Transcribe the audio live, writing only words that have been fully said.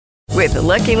With the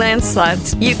Lucky Land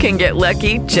Slots, you can get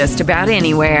lucky just about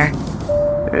anywhere.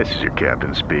 This is your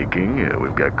captain speaking.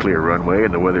 We've got clear runway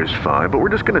and the weather's fine, but we're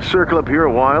just going to circle up here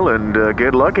a while and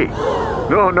get lucky.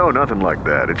 No, nothing like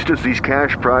that. It's just these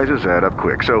cash prizes add up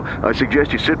quick. So I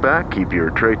suggest you sit back, keep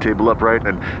your tray table upright,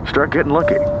 and start getting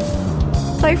lucky.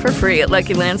 Play for free at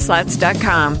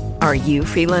LuckyLandSlots.com. Are you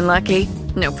feeling lucky?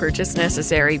 No purchase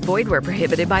necessary. Void where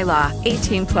prohibited by law.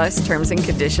 18 plus terms and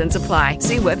conditions apply.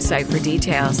 See website for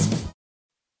details.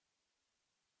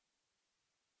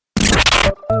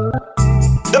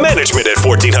 The management at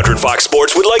 1400 Fox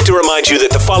Sports would like to remind you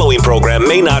that the following program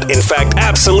may not, in fact,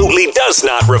 absolutely does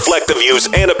not reflect the views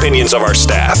and opinions of our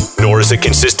staff, nor is it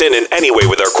consistent in any way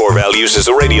with our core values as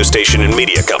a radio station and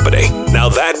media company. Now,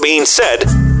 that being said,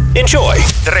 enjoy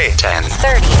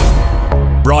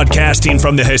 310-30. Broadcasting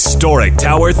from the historic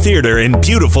Tower Theater in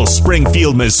beautiful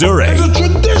Springfield, Missouri, it's a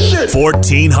tradition.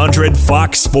 1400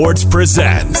 Fox Sports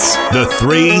presents the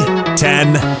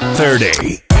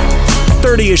 310-30.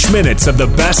 30-ish minutes of the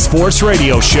best sports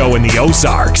radio show in the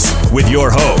Ozarks with your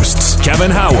hosts,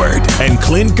 Kevin Howard and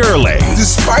Clint Gurley.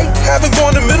 Despite having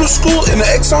gone to middle school in the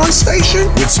Exxon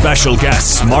station. With special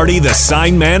guests Marty the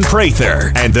Sign Man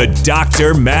Prather and the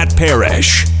Dr. Matt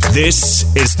Parrish. This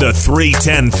is the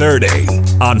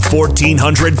 310-30 on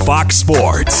 1400 Fox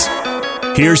Sports.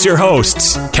 Here's your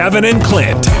hosts, Kevin and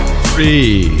Clint.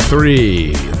 Three,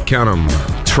 count them,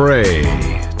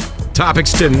 Trey.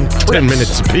 Topics, 10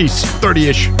 minutes apiece,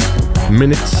 30-ish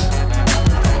minutes.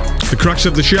 The crux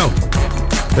of the show.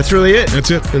 That's really it. That's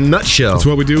it. A nutshell. That's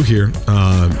what we do here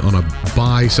on a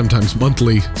sometimes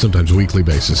monthly, sometimes weekly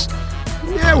basis.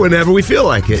 Yeah, whenever we feel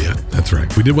like it. Yeah, that's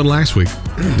right. We did one last week.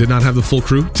 Did not have the full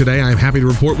crew. Today, I'm happy to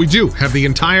report we do have the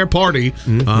entire party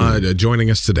joining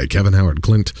us today. Kevin Howard,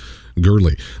 Clint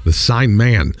Gurley, the Sign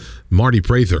Man, Marty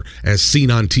Prather, as seen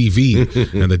on TV,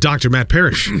 and the Dr. Matt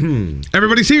Parrish.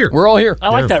 Everybody's here. We're all here. I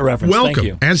like that reference. Welcome. Thank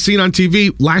you. As seen on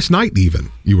TV last night,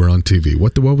 even. You were on TV.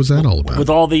 What was that all about? With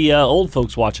all the old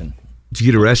folks watching. Did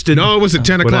you get arrested? No, it was at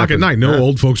 10 o'clock at night. No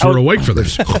old folks were awake for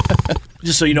this.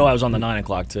 Just so you know, I was on the 9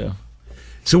 o'clock, too.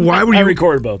 So why were you... I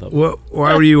recorded both of them.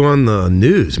 Why were you on the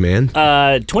news, man?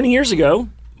 20 years ago,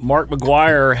 Mark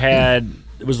McGwire had...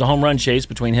 It was the home run chase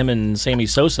between him and Sammy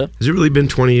Sosa. Has it really been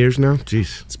 20 years now?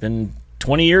 Jeez. It's been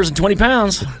 20 years and 20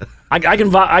 pounds. I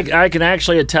can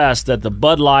actually attest that the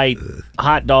Bud Light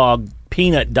hot dog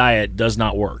peanut diet does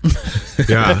not work.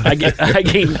 Yeah.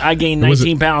 I gained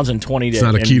 19 pounds in 20 days. It's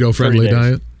not a keto-friendly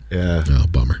diet? Yeah. Oh,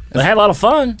 bummer. But I had a lot of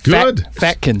fun. Good.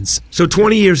 Fatkins. So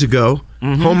 20 years ago,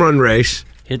 home run race.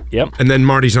 Yep. And then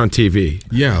Marty's on TV.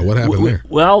 Yeah, what happened there?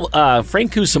 Well,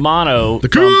 Frank Cusimano. The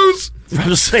Coos!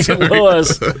 From St.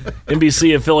 Louis,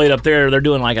 NBC affiliate up there, they're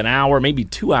doing like an hour, maybe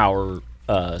 2 hour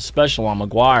special on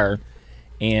McGwire.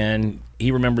 And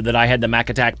he remembered that I had the Mac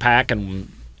Attack pack and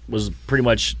was pretty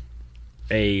much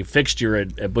a fixture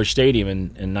at Busch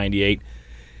Stadium in 98.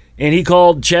 And he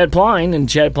called Chad Pline, and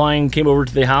Chad Pline came over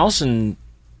to the house and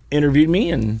interviewed me.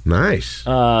 And nice.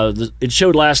 It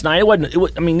showed last night.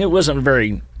 It wasn't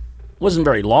very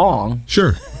long.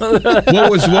 Sure.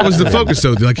 What was the focus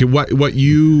though? Like what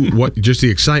just the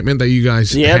excitement that you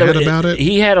guys had about it?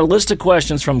 He had a list of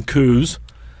questions from Coos.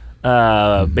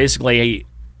 Basically,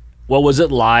 what was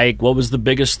it like? What was the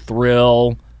biggest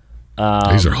thrill?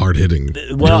 These are hard hitting.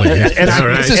 Well,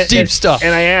 this is deep stuff.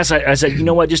 And I said, you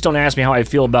know what? Just don't ask me how I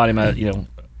feel about him.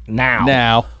 Now.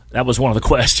 Now. That was one of the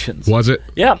questions. Was it?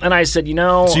 Yeah. And I said,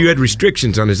 So you had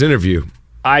restrictions on his interview.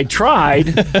 I tried.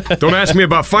 Don't ask me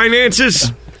about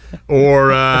finances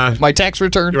or my tax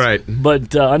returns. Right.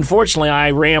 But unfortunately,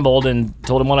 I rambled and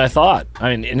told him what I thought.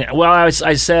 I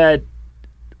said,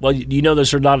 well, you know,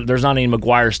 there's not any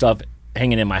McGwire stuff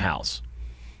hanging in my house.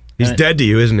 He's dead to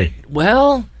you, isn't he?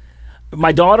 Well,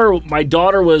 my daughter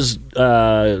was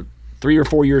 3 or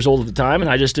 4 years old at the time, and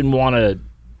I just didn't want to,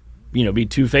 be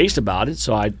two-faced about it.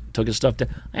 So I took his stuff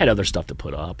I had other stuff to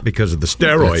put up because of the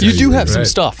steroids. You do have some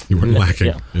stuff. You were lacking.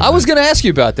 Yeah. I was going to ask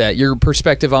you about that. Your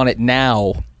perspective on it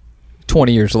now,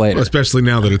 20 years later. Well, especially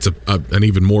now that it's an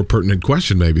even more pertinent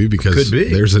question, maybe because Could be.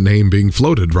 There's a name being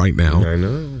floated right now. I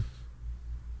know.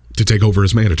 To take over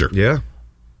as manager. Yeah.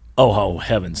 Oh,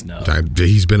 heavens no.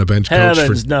 He's been a bench coach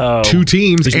for 2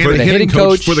 teams and a hitting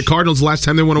coach for the Cardinals last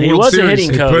time they won a World Series.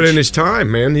 He put in his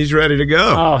time, man. He's ready to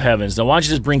go. Oh, heavens no. Why don't you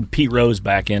just bring Pete Rose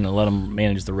back in and let him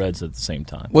manage the Reds at the same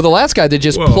time? Well, the last guy they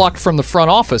just plucked from the front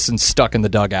office and stuck in the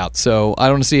dugout. So I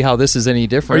don't see how this is any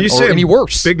different or any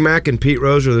worse. Big Mac and Pete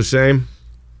Rose are the same?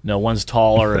 No, one's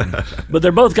taller, but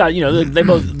they're both got they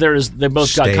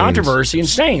both got controversy and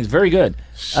stains. Very good.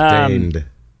 Stained.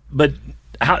 But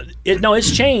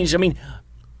it's changed. I mean,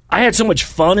 I had so much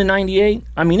fun in '98.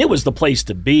 I mean, it was the place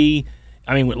to be.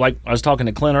 I mean, like I was talking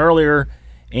to Clint earlier,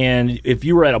 and if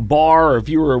you were at a bar or if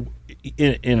you were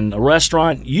in a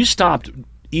restaurant, you stopped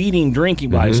eating, drinking.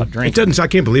 Well, I stopped drinking. I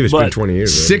can't believe it's been 20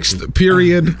 years. Sixth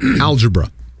period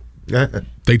algebra.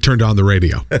 They turned on the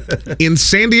radio in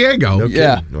San Diego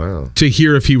to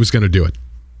hear if he was going to do it.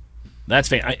 That's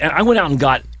fantastic. I went out and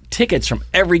got tickets from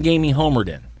every game he homered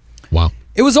in. Wow.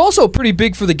 It was also pretty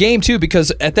big for the game, too,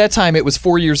 because at that time it was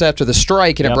 4 years after the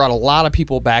strike, and it brought a lot of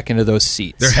people back into those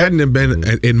seats. There hadn't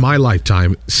been, in my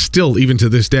lifetime, still, even to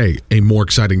this day, a more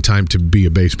exciting time to be a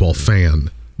baseball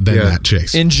fan than that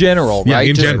chase. In general, right?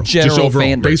 In general. Just overall.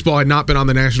 Fandom. Baseball had not been on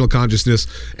the national consciousness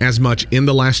as much in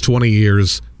the last 20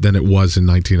 years than it was in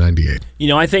 1998. You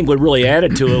know, I think what really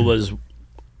added to it was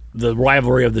the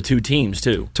rivalry of the two teams,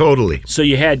 too. Totally. So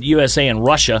you had USA and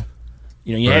Russia.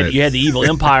 You know, you had the evil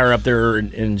empire up there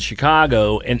in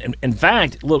Chicago, and in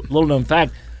fact, little known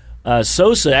fact,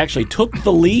 Sosa actually took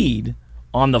the lead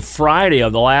on the Friday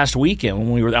of the last weekend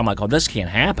when we were. I'm like, oh, this can't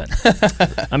happen.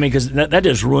 I mean, because that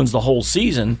just ruins the whole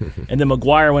season. And then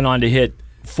McGuire went on to hit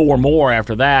 4 more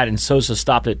after that, and Sosa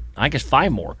stopped at I guess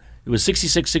 5 more. It was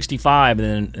 66-65,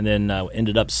 and then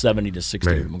ended up 70-60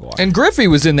 with McGuire. And Griffey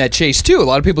was in that chase too. A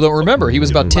lot of people don't remember. He was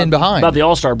about 10 behind. About the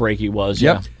All-Star break, he was.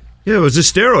 Yep. Yeah, it was the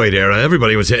steroid era.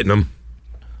 Everybody was hitting them.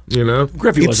 You know,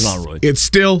 Griffey wasn't on roids. It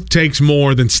still takes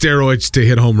more than steroids to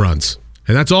hit home runs,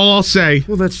 and that's all I'll say.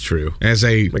 Well, that's true.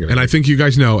 And I think you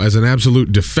guys know, as an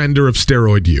absolute defender of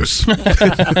steroid use.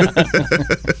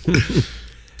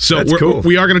 So cool.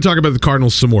 We are going to talk about the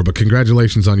Cardinals some more, but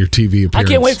congratulations on your TV appearance. I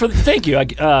can't wait for thank you.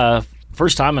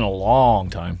 First time in a long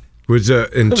time.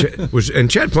 And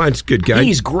Chad Plain's a good guy.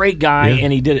 He's a great guy,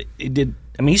 and he did.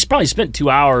 I mean, he's probably spent 2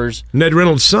 hours. Ned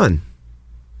Reynolds' son.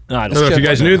 No, I don't know if you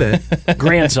guys knew that.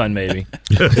 Grandson, maybe.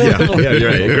 yeah, you're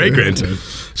right. Great grandson.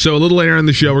 So a little later in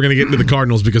the show, we're going to get into the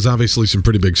Cardinals because obviously some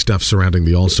pretty big stuff surrounding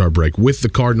the All-Star break with the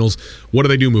Cardinals. What do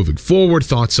they do moving forward?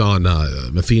 Thoughts on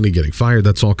Matheny getting fired?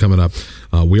 That's all coming up.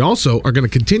 We also are going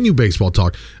to continue baseball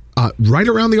talk. Right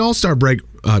around the All-Star break,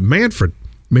 Manfred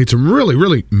made some really,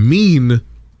 really mean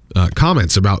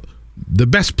comments about the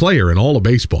best player in all of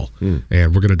baseball.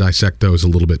 And we're going to dissect those a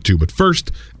little bit too. But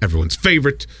first, everyone's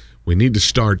favorite, we need to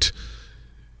start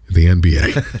the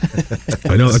NBA.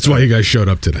 I know that's why you guys showed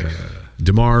up today.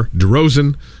 DeMar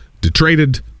DeRozan,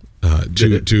 DeTraded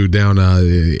to down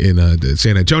in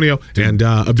San Antonio, and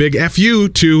a big FU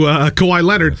to Kawhi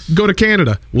Leonard. Go to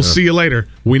Canada. We'll see you later.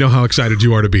 We know how excited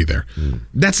you are to be there.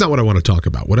 That's not what I want to talk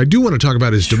about. What I do want to talk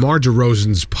about is DeMar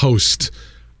DeRozan's post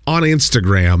on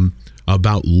Instagram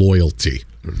about loyalty.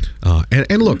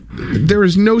 And look, there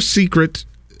is no secret.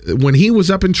 When he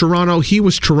was up in Toronto, he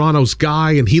was Toronto's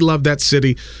guy, and he loved that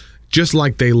city just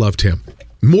like they loved him.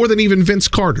 More than even Vince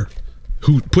Carter,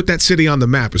 who put that city on the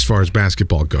map as far as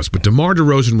basketball goes. But DeMar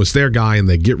DeRozan was their guy, and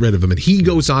they get rid of him. And he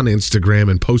goes on Instagram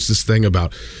and posts this thing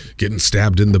about getting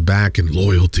stabbed in the back and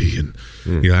loyalty. And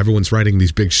everyone's writing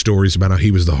these big stories about how he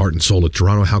was the heart and soul of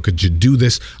Toronto. How could you do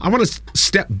this? I want to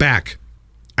step back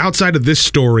outside of this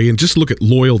story and just look at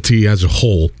loyalty as a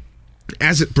whole,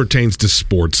 as it pertains to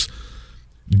sports.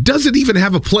 Does it even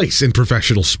have a place in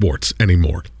professional sports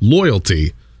anymore?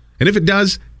 Loyalty. And if it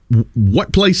does,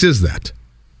 what place is that?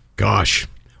 Gosh.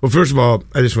 Well, first of all,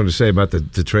 I just want to say about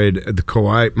the trade, the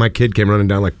Kawhi. My kid came running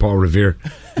down like Paul Revere.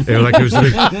 They were like, it was the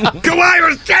big, Kawhi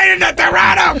was traded to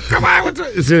Toronto.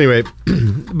 Kawhi was. So anyway,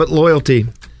 but loyalty.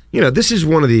 This is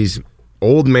one of these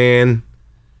old man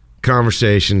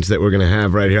conversations that we're going to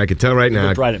have right here. I can tell right now.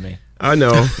 Look right at me. I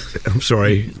know. I'm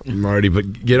sorry, Marty,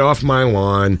 but get off my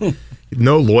lawn.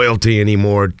 No loyalty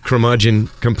anymore. Curmudgeon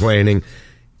complaining,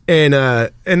 and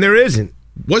there isn't.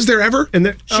 Was there ever?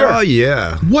 Sure. Oh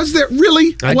yeah. Was there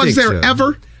really? Was there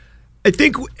ever? I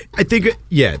think.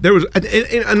 Yeah. There was.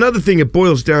 And another thing. It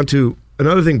boils down to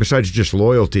another thing besides just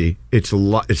loyalty. It's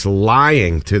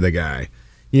lying to the guy.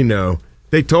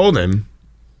 They told him,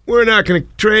 "We're not going to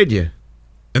trade you,"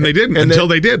 and they didn't until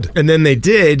they did. And then they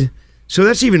did. So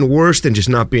that's even worse than just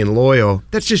not being loyal.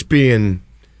 That's just being,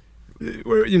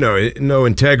 no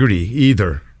integrity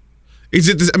either. Is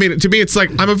it? I mean, to me, it's like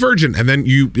I'm a virgin, and then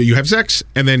you have sex,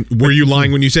 and then were you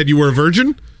lying when you said you were a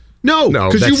virgin? No,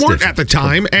 because you weren't at the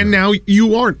time, and now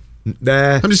you aren't.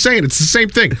 I'm just saying, it's the same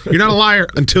thing. You're not a liar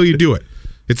until you do it.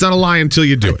 It's not a lie until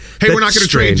you do it. Hey, we're not going to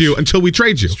trade you until we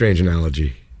trade you. Strange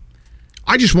analogy.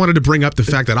 I just wanted to bring up the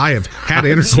fact that I have had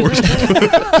intercourse.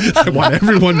 I want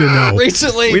everyone to know.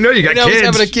 Recently, we know you got kids. He's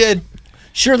having a kid.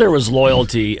 Sure, there was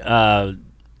loyalty,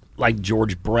 like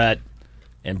George Brett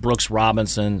and Brooks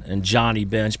Robinson and Johnny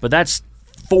Bench, but that's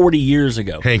 40 years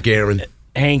ago. Hank Aaron.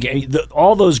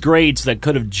 All those greats that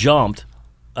could have jumped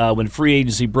when free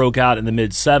agency broke out in the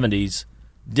mid-'70s,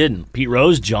 didn't. Pete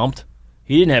Rose jumped.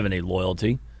 He didn't have any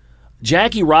loyalty.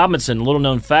 Jackie Robinson, little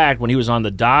known fact, when he was on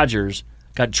the Dodgers,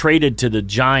 got traded to the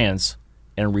Giants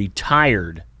and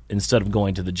retired instead of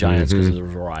going to the Giants because there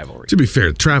was a rivalry. To be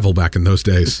fair, travel back in those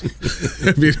days.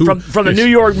 I mean, from the New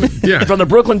York, from the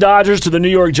Brooklyn Dodgers to the New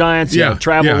York Giants,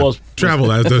 travel was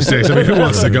those days. I mean, who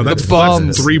wants to go? That's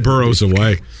 3 boroughs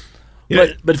away.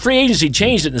 But free agency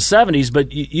changed it in the 70s.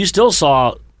 But you still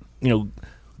saw,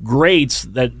 greats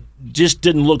that just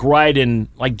didn't look right in,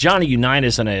 like Johnny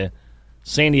Unitas in a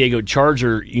San Diego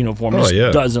Charger uniform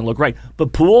doesn't look right.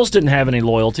 But Pujols didn't have any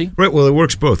loyalty. Right, well, it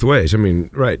works both ways. I mean,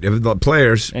 right, if the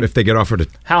players, if they get offered a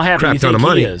crap ton of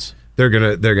money, they're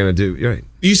gonna do right.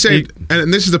 You say,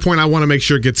 and this is the point I want to make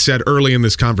sure gets said early in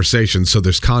this conversation, so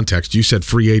there's context. You said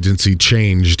free agency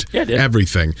changed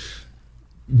everything.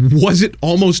 Was it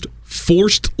almost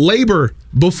forced labor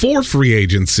before free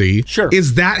agency? Sure.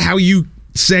 Is that how you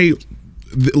say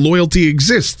loyalty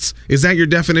exists? Is that your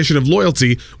definition of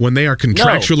loyalty when they are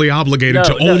contractually obligated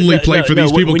to only play for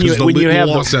these people because the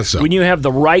law says so? When you have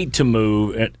the right to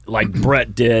move, like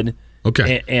Brett did,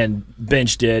 and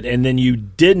Bench did, and then you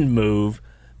didn't move,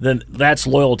 then that's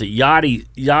loyalty.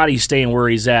 Yachty staying where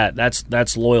he's at,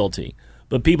 that's loyalty.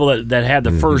 But people that had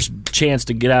the first chance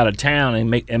to get out of town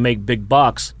and make big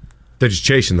bucks, they're just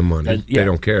chasing the money. They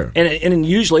don't care. And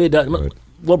usually it doesn't. Right.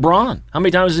 LeBron, how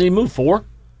many times did he move? 4?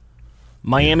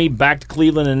 Miami, back to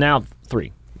Cleveland, and now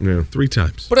 3. Yeah, 3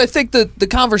 times. But I think the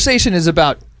conversation is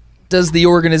about, does the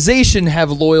organization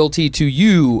have loyalty to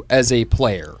you as a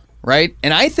player, right?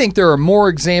 And I think there are more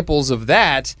examples of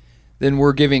that than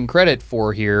we're giving credit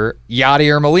for here.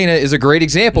 Yadier Molina is a great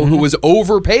example who was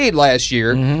overpaid last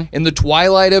year in the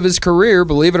twilight of his career,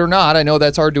 believe it or not. I know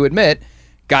that's hard to admit.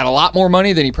 Got a lot more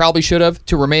money than he probably should have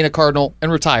to remain a Cardinal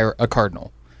and retire a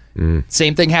Cardinal.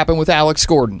 Same thing happened with Alex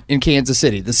Gordon in Kansas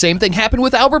City. The same thing happened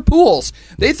with Albert Pujols.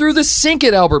 They threw the sink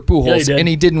at Albert Pujols, and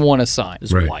he didn't want to sign.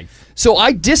 His wife. So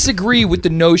I disagree with the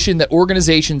notion that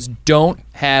organizations don't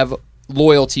have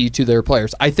loyalty to their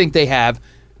players. I think they have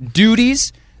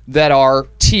duties that are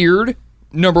tiered.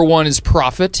 Number 1 is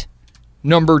profit.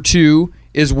 Number 2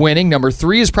 is winning. Number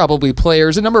 3 is probably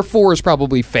players. And number 4 is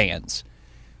probably fans.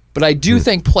 But I do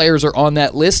think players are on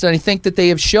that list, and I think that they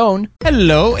have shown.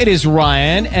 Hello, it is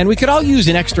Ryan, and we could all use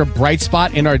an extra bright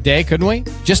spot in our day, couldn't we?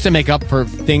 Just to make up for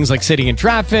things like sitting in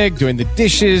traffic, doing the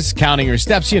dishes, counting your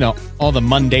steps, all the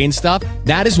mundane stuff.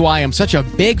 That is why I'm such a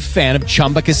big fan of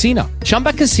Chumba Casino.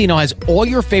 Chumba Casino has all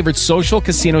your favorite social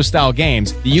casino-style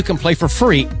games that you can play for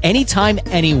free anytime,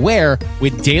 anywhere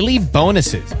with daily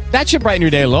bonuses. That should brighten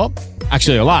your day a little.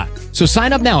 Actually, a lot. So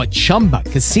sign up now at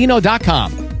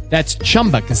ChumbaCasino.com. That's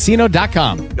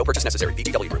ChumbaCasino.com. No purchase necessary.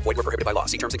 VGW Group. Void where prohibited by law.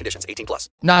 See terms and conditions. 18+.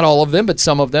 Not all of them, but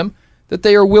some of them, that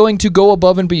they are willing to go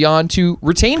above and beyond to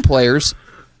retain players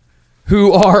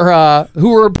who are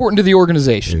important to the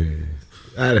organization.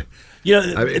 But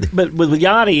with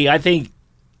Yachty, I think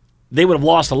they would have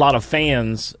lost a lot of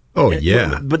fans. Oh,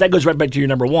 yeah. But that goes right back to your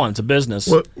number 1. It's a business.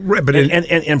 Well, right, but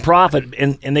and profit,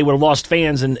 and they would have lost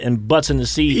fans and butts in the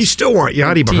seats. You still want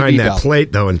Yachty behind that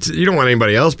plate, though, and you don't want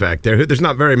anybody else back there. There's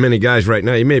not very many guys right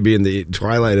now. He may be in the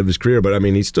twilight of his career, but, I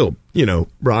mean, he's still,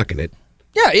 rocking it.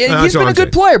 Yeah, he's been a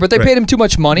good player, but they paid him too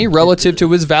much money relative to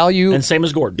his value. And same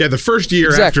as Gordon. Yeah, the first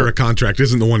year after a contract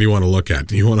isn't the one you want to look at.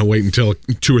 You want to wait until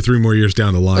 2 or 3 more years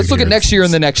down the line. Let's look at next year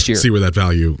and the next year. See where that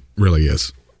value really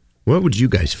is. What would you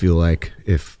guys feel like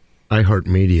if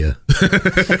iHeartMedia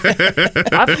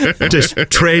just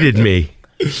traded me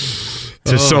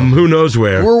to some who knows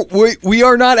where? We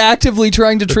are not actively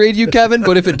trying to trade you, Kevin,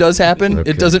 but if it does happen,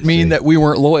 it doesn't mean that we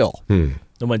weren't loyal.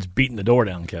 Nobody's beating the door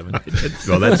down, Kevin.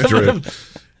 Well, that's true.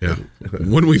 Yeah.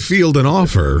 When we field an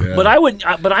offer. Yeah. But I would,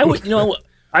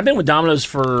 I've been with Domino's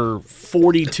for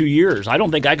 42 years. I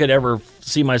don't think I could ever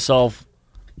see myself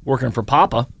working for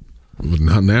Papa.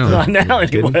 Not now. Not now,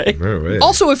 anyway. Right.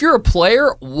 Also, if you're a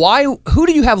player, who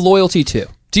do you have loyalty to?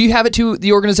 Do you have it to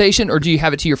the organization, or do you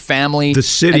have it to your family? The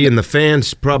city and the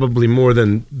fans, probably more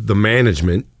than the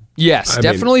management. Yes,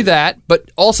 definitely that, but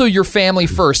also your family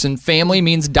first, and family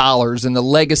means dollars, and the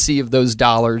legacy of those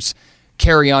dollars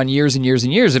carry on years and years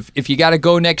and years. If you got to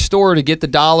go next door to get the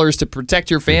dollars to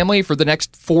protect your family for the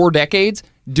next 4 decades,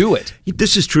 do it.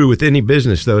 This is true with any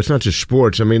business, though. It's not just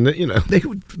sports. I mean,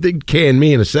 they'd can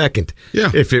me in a second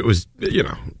if it was,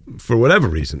 for whatever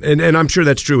reason. And I'm sure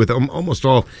that's true with almost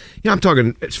all. I'm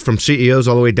talking from CEOs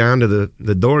all the way down to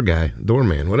the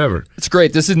doorman, whatever. It's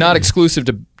great. This is not exclusive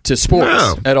to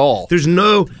sports at all. There's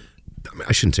no,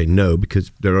 I shouldn't say no,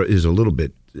 because there is a little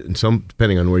bit,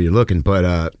 depending on where you're looking,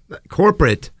 but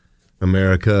corporate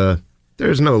America,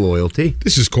 there's no loyalty.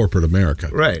 This is corporate America.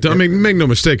 Right. I mean, make no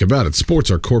mistake about it. Sports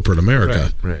are corporate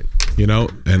America. Right. You know,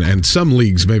 and some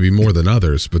leagues maybe more than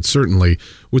others, but certainly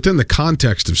within the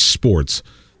context of sports,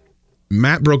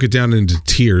 Matt broke it down into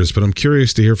tiers, but I'm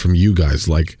curious to hear from you guys.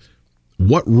 Like,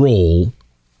 what role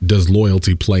does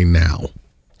loyalty play now?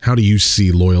 How do you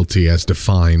see loyalty as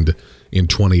defined in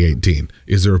 2018?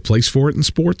 Is there a place for it in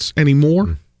sports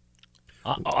anymore?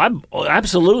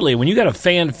 Absolutely. When you got a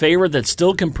fan favorite that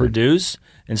still can produce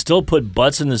and still put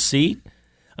butts in the seat,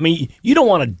 I mean, you don't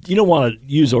want to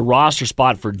use a roster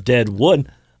spot for dead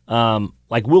wood.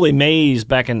 Like Willie Mays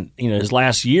back in his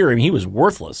last year. I mean, he was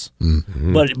worthless,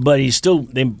 but he still,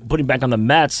 they put him back on the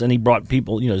Mets and he brought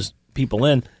people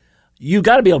in. You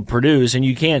got to be able to produce, and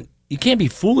you can't be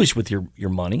foolish with your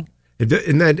money.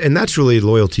 And that's really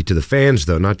loyalty to the fans,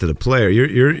 though, not to the player.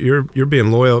 You're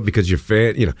being loyal because you're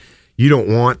fan. You don't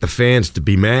want the fans to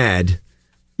be mad.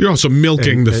 You're also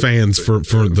milking the fans for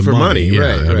the money. Yeah,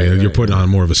 right, I mean, right. you're putting on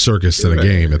more of a circus than a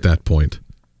game at that point.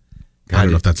 I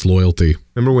don't know if that's loyalty.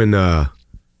 Remember when,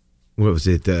 what was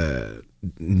it,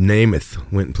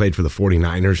 Namath went and played for the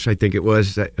 49ers, I think it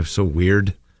was. That was so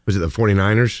weird. Was it the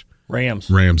 49ers? Rams,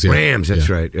 yeah. Rams, that's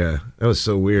right, yeah. That was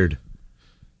so weird.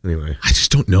 Anyway. I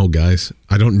just don't know, guys.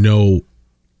 I don't know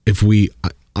if we...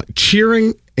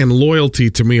 cheering and loyalty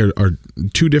to me are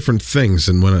two different things.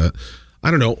 And when I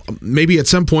don't know, maybe at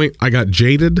some point I got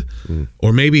jaded,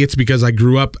 or maybe it's because I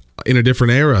grew up in a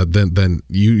different era than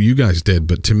you guys did.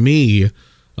 But to me,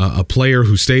 a player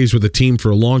who stays with a team for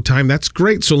a long time, that's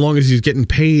great so long as he's getting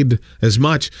paid as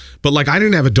much. But like, I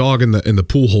didn't have a dog in the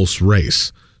Pujols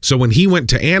race. So when he went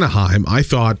to Anaheim, I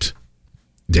thought,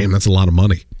 damn, that's a lot of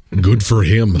money. Good for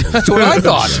him. That's what I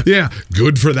thought. Yeah,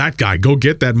 good for that guy. Go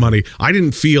get that money. I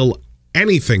didn't feel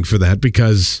anything for that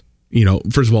because,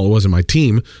 first of all, it wasn't my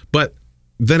team. But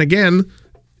then again,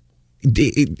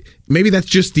 maybe that's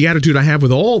just the attitude I have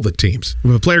with all the teams.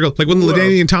 When a player goes, like when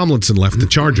LaDainian Tomlinson left the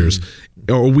Chargers,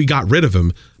 or we got rid of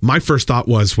him, my first thought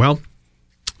was, well,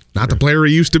 not the player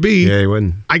he used to be. Yeah, he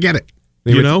wasn't. I get it.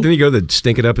 Didn't he go to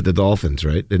stink it up at the Dolphins,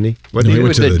 right? Didn't he? He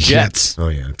went to the Jets. Oh,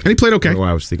 yeah. And he played okay. Oh,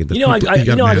 I was thinking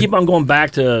I keep on going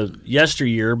back to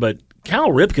yesteryear, but Cal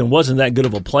Ripken wasn't that good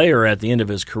of a player at the end of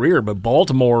his career, but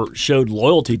Baltimore showed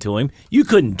loyalty to him. You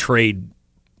couldn't trade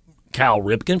Cal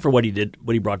Ripken for what he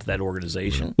brought to that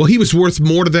organization. Well, he was worth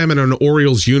more to them in an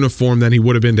Orioles uniform than he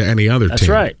would have been to any other team. That's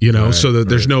right. So that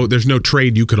there's no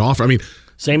trade you could offer. I mean,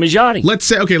 same as Yachty. Let's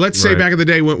say back in the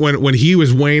day when he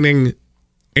was waning,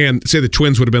 and say the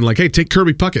Twins would have been like, hey, take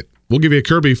Kirby Puckett. We'll give you a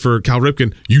Kirby for Cal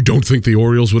Ripken. You don't think the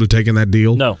Orioles would have taken that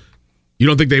deal? No. You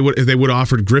don't think they would, if they would have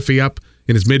offered Griffey up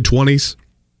in his mid-20s?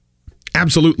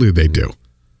 Absolutely they do.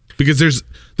 Because there's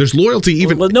loyalty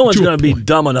even well, no one's going to be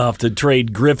dumb enough to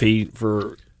trade Griffey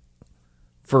for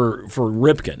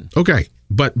Ripken. Okay.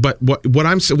 But what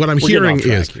I'm hearing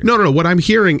is no. What I'm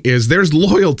hearing is there's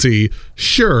loyalty,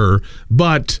 sure,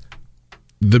 but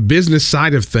the business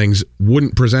side of things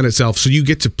wouldn't present itself, so you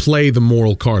get to play the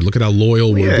moral card. Look at how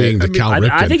loyal we're being to Cal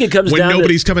Ripken. I think it comes when down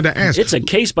nobody's coming to ask. It's a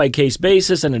case-by-case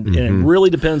basis, and it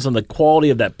really depends on the quality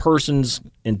of that person's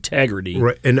integrity.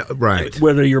 Right.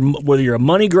 Whether you're a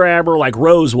money grabber like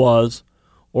Rose was,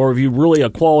 or if you're really a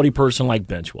quality person like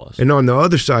Bench was. And on the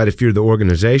other side, if you're the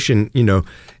organization,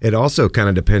 it also kind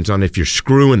of depends on if you're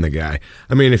screwing the guy.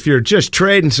 I mean, if you're just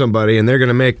trading somebody and they're going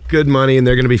to make good money and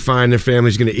they're going to be fine, their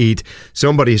family's going to eat,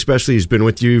 somebody especially who's been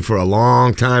with you for a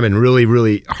long time and really,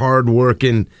 really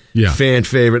hard-working, fan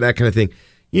favorite, that kind of thing,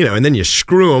 and then you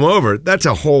screw them over, that's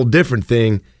a whole different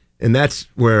thing. And that's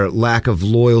where lack of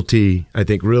loyalty, I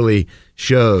think, really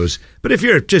shows. But if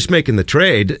you're just making the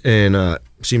trade and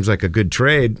seems like a good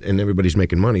trade and everybody's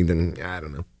making money, then I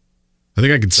don't know. I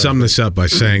think I could sum this up by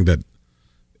saying that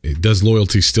does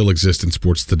loyalty still exist in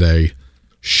sports today?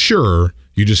 Sure.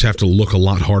 You just have to look a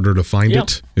lot harder to find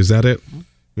it. Is that it?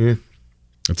 Yeah.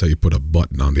 That's how you put a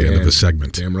button on the end of a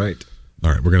segment. Damn right.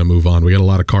 All right, we're going to move on. We got a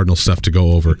lot of Cardinal stuff to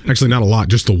go over. Actually, not a lot,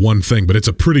 just the one thing, but it's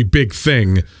a pretty big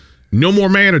thing. No more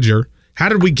manager. How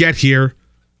did we get here?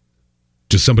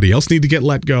 Does somebody else need to get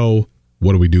let go?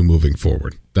 What do we do moving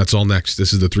forward? That's all next.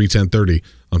 This is the 31030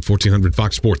 on 1400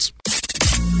 Fox Sports.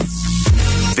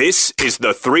 This is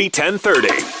the 31030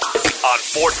 on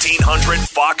 1400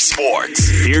 Fox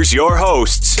Sports. Here's your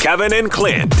hosts, Kevin and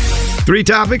Clint. 3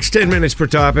 topics, 10 minutes per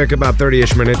topic, about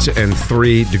 30-ish minutes, and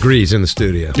 3 degrees in the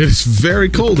studio. It's very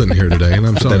cold in here today, and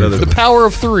I'm sorry. The power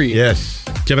of 3. Yes.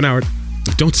 Kevin Howard.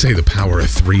 Don't say the power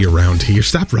of 3 around here.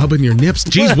 Stop rubbing your nips.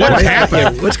 Jeez, what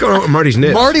happened? What's going on with Marty's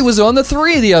nips? Marty was on the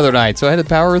 3 the other night, so I had the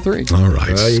power of 3. All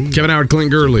right. Kevin Howard,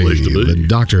 Clint Gurley, the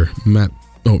doctor, Matt.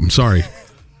 Oh, I'm sorry.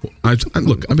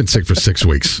 Look, I've been sick for 6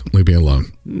 weeks. Leave me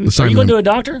alone. Are you going to a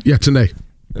doctor? Yeah, today.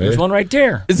 There's one right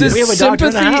there. Is this we have a doctor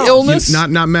in the sympathy house. illness?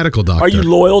 Not medical doctor. Are you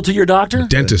loyal to your doctor?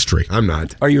 Dentistry. I'm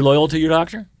not. Are you loyal to your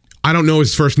doctor? I don't know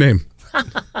his first name.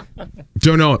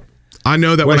 Don't know it. I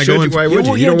know that Why when I go should in. you? Why would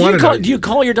you? You don't want to know. Do you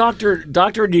call your doctor,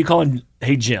 or do you call him,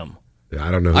 hey, Jim? I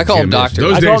don't know. Who I call him Jim is. doctor.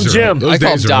 Those I call days him are- Jim. those I call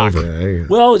days him are Doc. over. Yeah.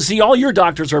 Well, see, all your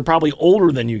doctors are probably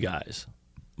older than you guys.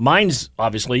 Mine's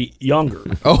obviously younger.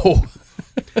 Oh,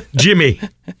 Jimmy.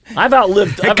 I've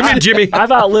outlived. Hey, come here, Jimmy.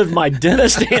 I've outlived my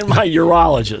dentist and my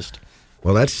urologist.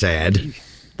 Well, that's sad.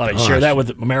 Thought I'd share that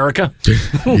with America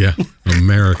Yeah,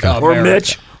 America. or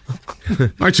Mitch. All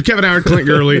right, so Kevin Howard, Clint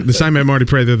Gurley, the Sign Man Marty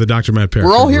Prather, the Dr. Matt Perry.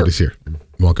 We're all here. Everybody's here.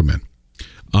 Welcome in.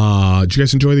 Did you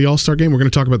guys enjoy the All-Star game? We're going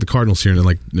to talk about the Cardinals here in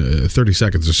like 30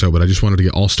 seconds or so, but I just wanted to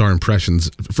get All-Star impressions.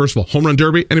 First of all, Home Run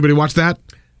Derby. Anybody watch that?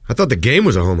 I thought the game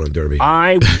was a home run derby.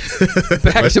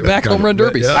 back-to-back home run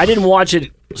derbies. I didn't watch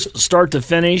it start to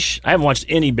finish. I haven't watched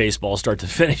any baseball start to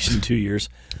finish in 2 years,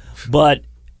 but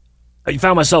I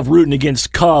found myself rooting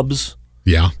against Cubs.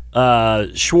 Yeah.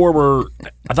 Schwarber,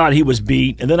 I thought he was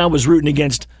beat, and then I was rooting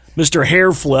against Mr.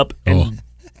 Hairflip and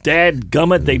Dad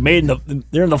Gummit.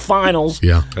 They're in the finals.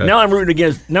 Yeah. Now I'm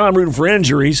rooting for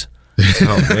injuries,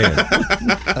 Oh man.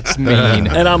 That's mean.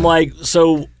 and I'm like,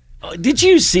 so did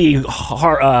you see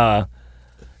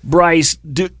Bryce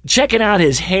checking out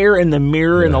his hair in the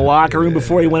mirror in the locker room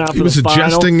before he went out for was the final?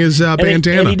 adjusting his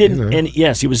bandana. And he didn't. And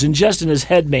yes, he was adjusting his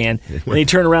headband. And he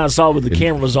turned around and saw what the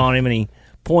camera was on him, and he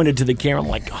pointed to the camera. I'm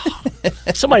like, oh,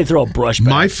 somebody throw a brush back.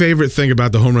 My favorite thing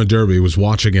about the Home Run Derby was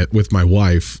watching it with my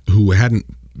wife, who hadn't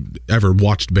ever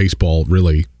watched baseball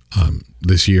really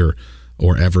this year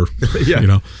or ever, you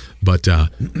know. But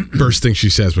first thing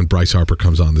she says when Bryce Harper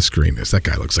comes on the screen is, that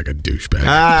guy looks like a douchebag.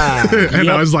 And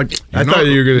I was like, I thought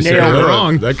you were going to say, Nailed it. "Oh,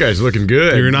 wrong. That guy's looking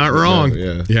good." You're not wrong.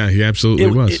 Yeah. He absolutely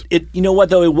was. You know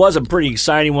what, though? It was a pretty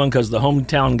exciting one because the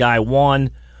hometown guy won,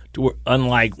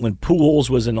 unlike when Pujols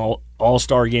was in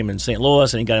All-Star game in St.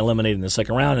 Louis and he got eliminated in the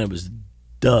second round, and it was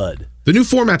dud. The new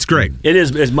format's great. It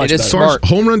is much It is better. As far as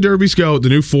home run derbies go, the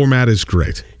new format is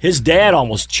great. His dad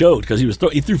almost choked because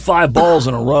he threw 5 balls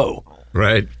in a row.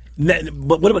 Right.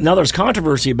 But what about now? There's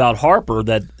controversy about Harper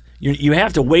that you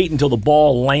have to wait until the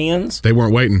ball lands. They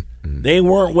weren't waiting. They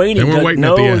weren't waiting. They weren't waiting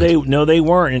no, at the end. they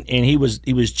weren't, and he was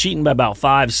cheating by about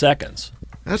 5 seconds.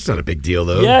 That's not a big deal,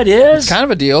 though. Yeah, it is. It's kind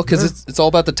of a deal because it's all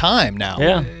about the time now.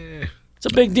 Yeah, it's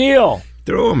a big deal.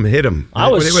 Throw him, hit him. I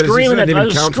was screaming at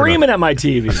my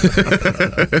TV.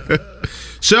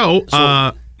 So,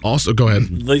 also, go ahead.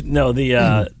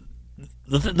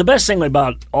 The best thing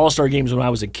about All-Star games when I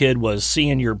was a kid was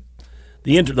seeing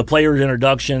the players'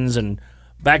 introductions, and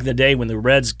back in the day when the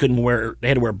Reds they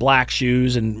had to wear black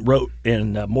shoes, and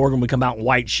Morgan would come out in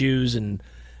white shoes,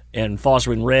 and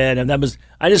Foster in red, and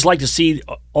I just like to see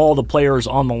all the players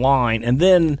on the line, and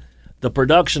then the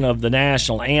production of the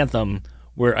national anthem,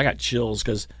 where I got chills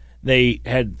because they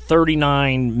had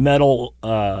 39 medal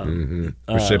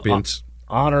recipients.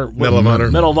 Medal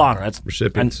of Honor. That's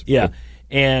Recipients.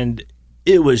 And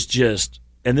it was just,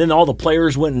 and then all the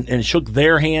players went and shook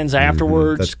their hands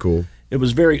afterwards. That's cool. It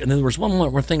was and then there was one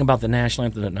more thing about the national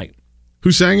anthem that night.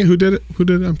 Who sang it? Who did it?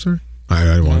 I'm sorry. I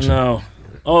didn't watch it. No.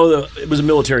 Oh, it was a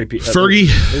military piece. Fergie?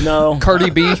 No. Cardi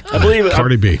B. I believe it.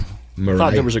 Cardi B. I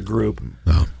thought there was a group.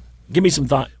 Oh. Give me some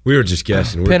thought. We were just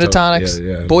guessing.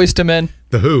 Pentatonics. Boys to Men.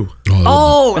 The Who.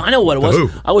 Oh, I know what it was. Who?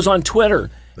 I was on Twitter,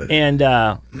 and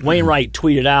Wainwright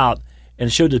tweeted out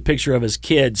and showed the picture of his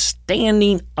kids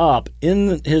standing up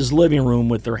in his living room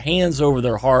with their hands over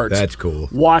their hearts. That's cool.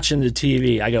 Watching the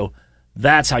TV. I go,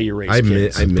 that's how you raise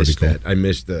kids. I missed Pretty that. I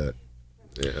missed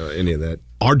any of that.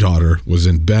 Our daughter was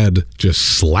in bed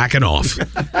just slacking off,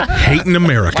 hating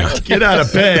America. Get out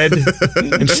of bed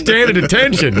and stand at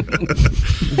attention.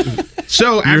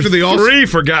 So after You're three,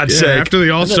 for God's sake. after the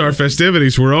All-Star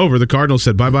festivities were over, the Cardinals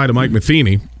said bye-bye to Mike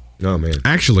Matheny. Oh, man.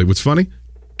 Actually, what's funny,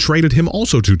 traded him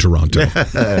also to Toronto.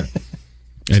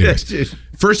 Anyways,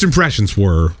 first impressions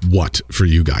were what for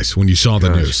you guys when you saw the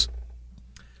news?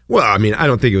 Well, I mean, I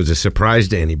don't think it was a surprise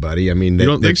to anybody. I mean, You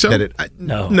don't think so?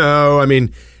 No. No, I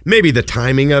mean, maybe the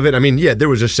timing of it. I mean, yeah, there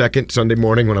was a second Sunday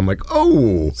morning when I'm like,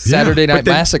 oh. Saturday Night But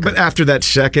then- Massacre. But after that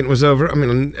second was over, I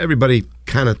mean, everybody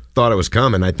kind of thought it was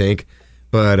coming, I think.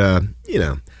 But,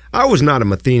 I was not a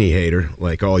Matheny hater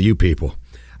like all you people.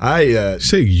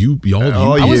 Say you,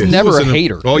 y'all. I was you. never a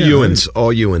hater. All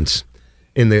Ewans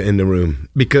in the room,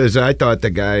 because I thought the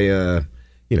guy, I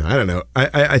don't know.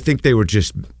 I think they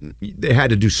they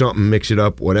had to do something, mix it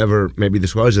up, whatever. Maybe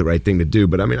this was the right thing to do,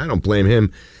 but I mean, I don't blame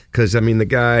him because, I mean, the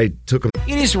guy took him.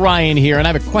 It is Ryan here, and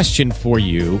I have a question for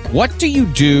you. What do you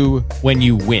do when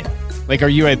you win? Like, are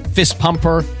you a fist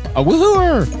pumper, a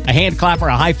woohooer, a hand clapper,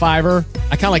 a high fiver?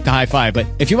 I kind of like the high five, but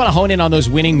if you want to hone in on those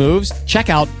winning moves, check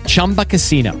out Chumba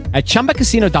Casino. At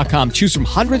ChumbaCasino.com, choose from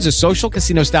hundreds of social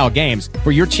casino-style games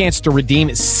for your chance to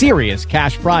redeem serious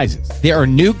cash prizes. There are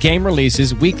new game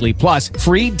releases weekly, plus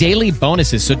free daily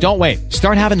bonuses. So don't wait.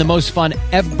 Start having the most fun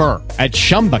ever at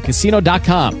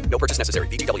ChumbaCasino.com. No purchase necessary.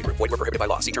 VGW Group. Void where prohibited by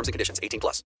law. See terms and conditions.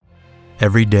 18+.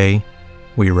 Every day,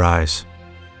 we rise,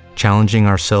 challenging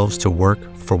ourselves to work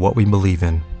for what we believe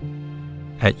in.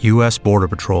 At U.S. Border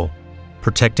Patrol,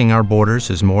 protecting our borders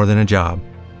is more than a job.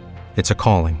 It's a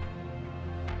calling.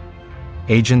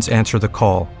 Agents answer the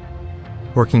call,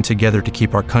 working together to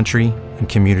keep our country and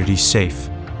communities safe.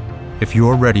 If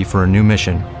you're ready for a new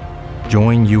mission,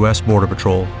 join U.S. Border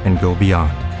Patrol and go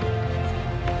beyond.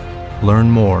 Learn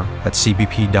more at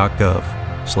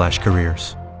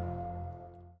cbp.gov/careers.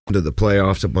 To the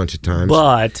playoffs a bunch of times,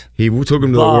 But he took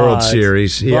him to the World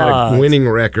Series. He had a winning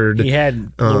record. He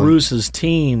had La Russa's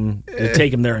team to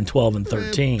take him there in 12 and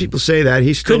 13. People say that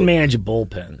he still couldn't manage a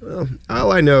bullpen. Well,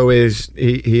 all I know is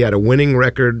he had a winning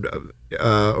record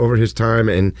over his time,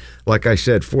 and like I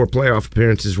said, 4 playoff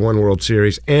appearances, 1 World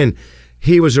Series, and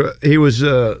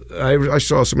I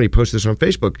saw somebody post this on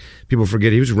Facebook. People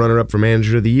forget he was runner-up for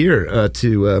Manager of the Year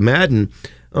to Madden.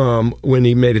 When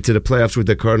he made it to the playoffs with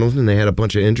the Cardinals and they had a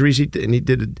bunch of injuries, he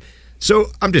did it. So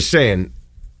I'm just saying,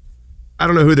 I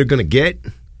don't know who they're going to get.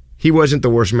 He wasn't the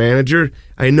worst manager.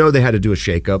 I know they had to do a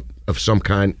shakeup of some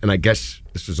kind, and I guess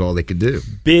this was all they could do.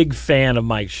 Big fan of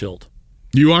Mike Schilt.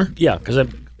 You are? Yeah, because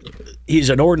he's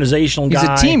an organizational guy. He's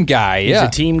a team guy, yeah. He's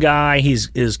a team guy.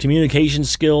 His communication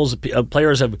skills,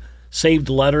 players have saved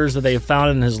letters that they have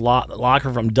found in his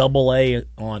locker from AA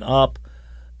on up.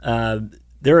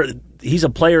 He's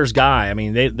a player's guy. I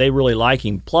mean, they really like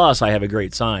him. Plus, I have a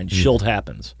great sign. Schilt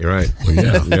happens. You're right. Well,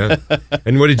 yeah.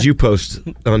 And what did you post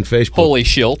on Facebook? Holy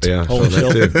Schilt. Yeah. Holy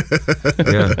Schilt.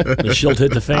 Yeah. The Schilt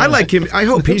hit the fan. I like him. I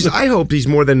hope he's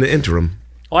more than the interim.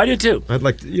 Oh, I do too. I'd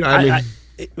like to,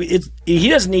 he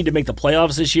doesn't need to make the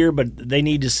playoffs this year, but they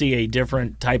need to see a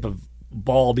different type of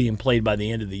ball being played by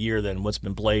the end of the year than what's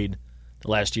been played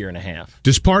the last year and a half.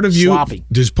 Does part of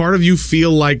you feel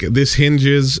like this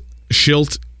hinges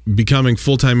Schilt becoming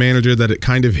full-time manager, that it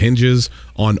kind of hinges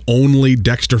on only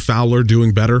Dexter Fowler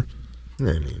doing better?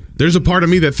 I mean, there's a part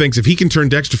of me that thinks if he can turn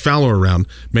Dexter Fowler around,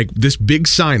 make this big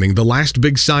signing, the last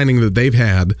big signing that they've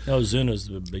had. Ozuna's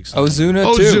the big signing.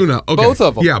 Ozuna, okay. Both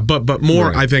of them. Yeah, but more,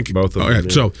 right. I think. Both of them. Okay,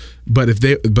 so, but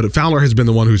Fowler has been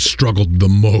the one who's struggled the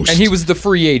most. And he was the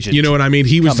free agent. You know what I mean?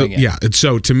 He was and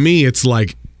so to me, it's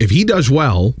like, if he does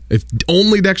well, if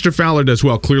only Dexter Fowler does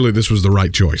well, clearly this was the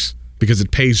right choice because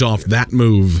it pays off that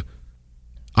move.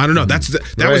 I don't know. That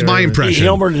was my impression. He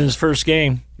homered in his first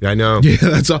game. I know. Yeah,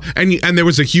 that's all. And there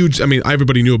was a huge. I mean,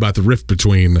 everybody knew about the rift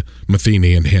between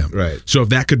Matheny and him. Right. So if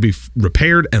that could be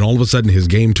repaired, and all of a sudden his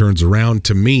game turns around,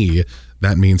 to me,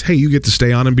 that means, hey, you get to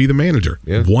stay on and be the manager.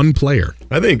 Yeah. One player.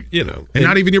 I think and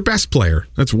not even your best player.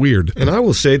 That's weird. And I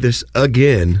will say this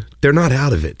again: they're not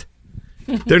out of it.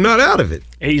 They're not out of it.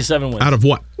 87 wins. Out of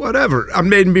what? Whatever.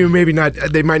 Maybe not.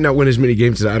 They might not win as many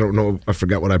games as I don't know. I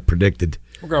forgot what I predicted.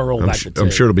 We're gonna roll back the tape. I'm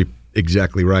sure it'll be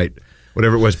exactly right,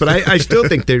 whatever it was. But I still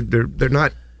think they're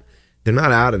not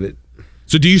out of it.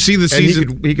 So do you see the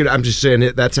season? He could. I'm just saying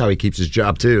that's how he keeps his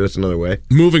job too. That's another way.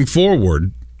 Moving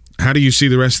forward, how do you see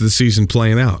the rest of the season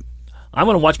playing out? I'm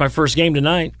going to watch my first game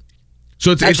tonight. So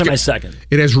it's actually my second.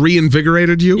 It has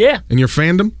reinvigorated you? Yeah. In your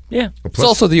fandom? Yeah. It's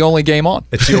also the only game on.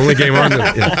 It's the only game on.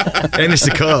 And it's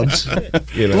the Cubs.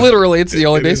 Literally, it's the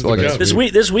only baseball game.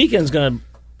 This weekend's going to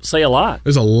say a lot.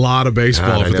 There's a lot of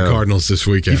baseball for the Cardinals this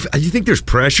weekend. You think there's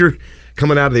pressure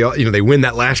coming out of the, they win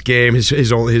that last game, his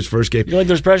first game. You think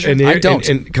there's pressure? And I don't.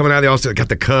 And coming out of the All-Star, got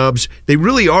the Cubs. They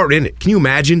really are in it. Can you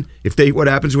imagine what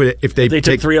happens if they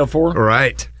take 3-4?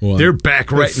 Right. Well, they're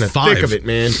back right in the thick of it,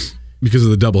 man. Because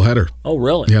of the doubleheader. Oh,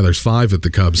 really? Yeah, there's 5 at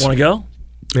the Cubs. Want to go?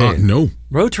 No.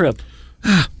 Road trip.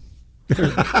 I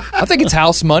think it's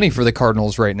house money for the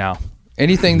Cardinals right now.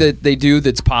 Anything that they do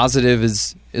that's positive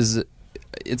is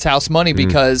it's house money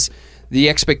because the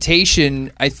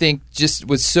expectation, I think, just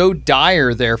was so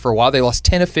dire there for a while. They lost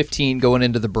 10 of 15 going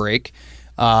into the break.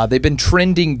 They've been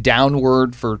trending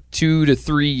downward for 2 to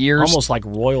 3 years. Almost like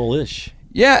Royal-ish.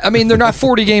 Yeah, I mean, they're not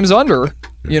 40 games under,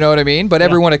 you know what I mean? But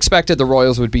everyone expected the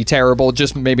Royals would be terrible,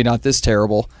 just maybe not this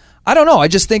terrible. I don't know. I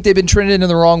just think they've been trending in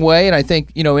the wrong way, and I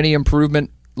think, any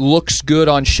improvement looks good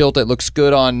on Schilt. It looks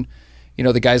good on,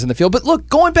 the guys in the field. But look,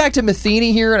 going back to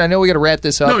Matheny here, and I know we got to wrap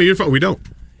this up. No, you're fine. We don't.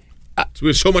 We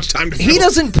have so much time to He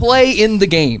doesn't play in the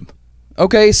game.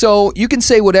 Okay, so you can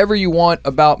say whatever you want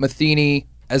about Matheny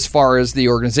as far as the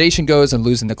organization goes and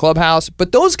losing the clubhouse,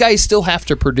 but those guys still have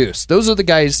to produce. Those are the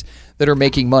guys that are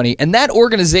making money. And that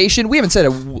organization, we haven't said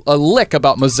a lick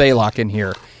about Mozeliak in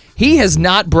here. He has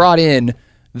not brought in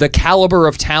the caliber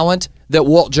of talent that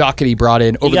Walt Jocketty brought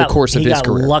in over the course of his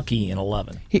career. He got lucky in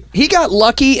 11. He got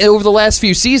lucky over the last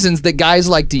few seasons that guys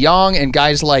like DeYoung and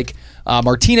guys like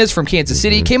Martinez from Kansas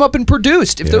City came up and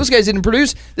produced. If those guys didn't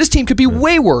produce, this team could be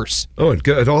way worse. Oh, and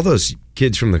good. All those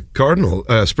kids from the Cardinal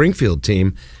Springfield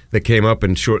team that came up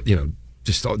and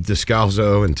just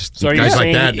Descalzo and just guys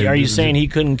like that. Are you saying he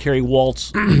couldn't carry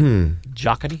Walt's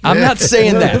Jocketty? I'm not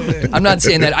saying that. I'm not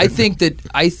saying that. I think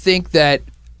that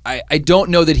I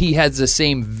don't know that he has the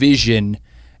same vision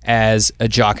as a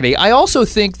Jocketty. I also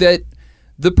think that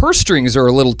the purse strings are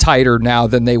a little tighter now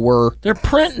than they were. They're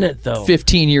printing it, though.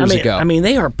 15 years ago. I mean,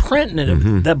 they are printing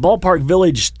it. That Ballpark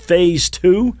Village Phase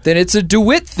 2. Then it's a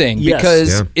DeWitt thing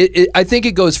because I think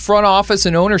it goes front office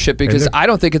and ownership because I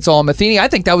don't think it's all Matheny. I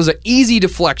think that was an easy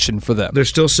deflection for them. They're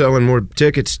still selling more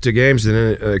tickets to games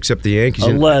than except the Yankees.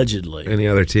 Allegedly. Any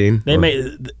other team.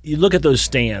 You look at those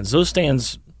stands. Those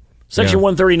stands... Section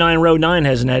 139, Row 9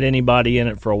 hasn't had anybody in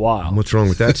it for a while. What's wrong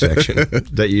with that section?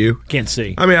 That you? Can't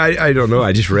see. I mean, I don't know.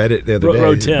 I just read it the other day.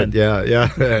 Row 10. Yeah.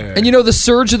 And, the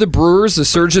surge of the Brewers, the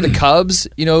surge of the Cubs,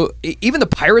 even the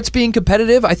Pirates being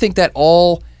competitive, I think that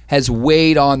all has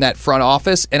weighed on that front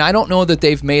office, and I don't know that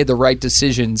they've made the right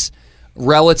decisions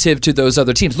relative to those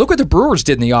other teams. Look what the Brewers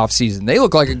did in the offseason. They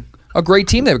look like a great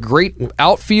team. They have a great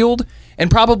outfield. And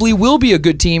probably will be a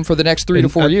good team for the next 3 to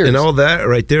 4 years. And all that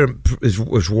right there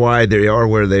was why they are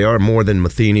where they are, more than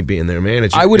Matheny being their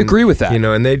manager. I would agree with that.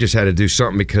 And they just had to do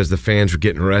something because the fans were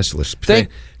getting restless.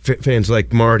 Fans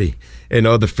like Marty and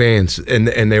other fans, and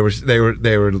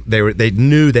they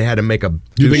knew they had to make a. Do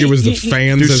you think it was the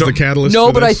fans as the catalyst?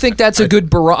 No, but I think that's a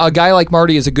good. A guy like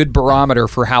Marty is a good barometer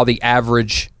for how the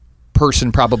average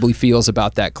person probably feels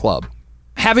about that club.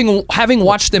 Having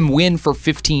watched them win for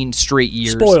 15 straight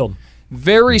years, spoiled.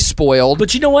 Very spoiled.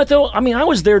 But you know what, though? I mean, I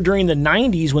was there during the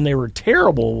 90s when they were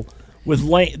terrible with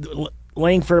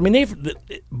Langford. I mean,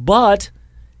 but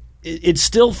it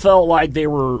still felt like they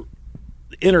were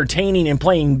entertaining and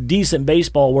playing decent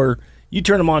baseball where you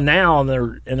turn them on now and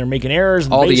they're making errors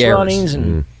and all base the errors. runnings.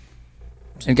 And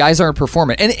guys aren't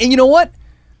performing. And you know what?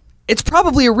 It's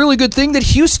probably a really good thing that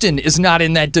Houston is not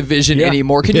in that division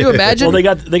anymore. Can you imagine? Well,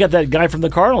 they got that guy from the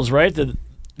Cardinals, right?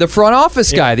 The front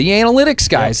office guy, the analytics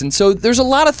guys. And so there's a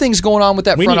lot of things going on with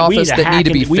that front office that need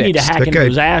to be fixed. We need to hack into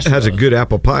those Astros. Has a good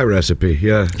apple pie recipe,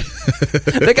 yeah.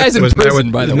 That guy's in prison,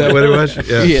 by the way. Isn't that what it was?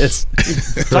 Yeah. He is.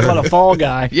 Talk about a fall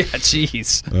guy. Yeah,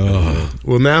 jeez.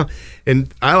 Well, now,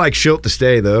 and I like Schilt to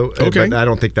stay, though. Okay. But I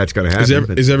don't think that's going to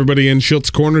happen. Is everybody in Schilt's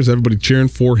corner? Is everybody cheering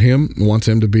for him and wants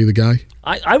him to be the guy?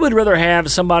 I would rather have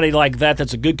somebody like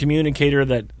that's a good communicator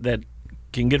that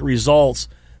can get results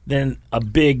than a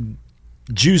big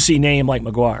juicy name like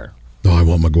McGuire. Oh, I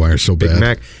want McGuire so bad. Big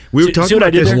Mac. We were talking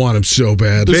about this. I want him so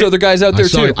bad. There's other guys out there,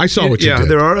 too. I saw what you did. Yeah,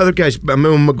 there are other guys. I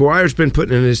mean, McGuire's been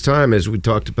putting in his time, as we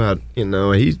talked about.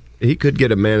 He could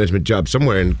get a management job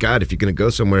somewhere. And, God, if you're going to go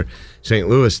somewhere, St.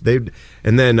 Louis,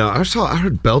 and then I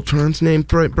heard Beltran's name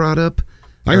brought up.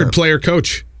 I heard player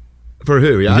coach. For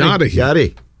who?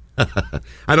 Yachty.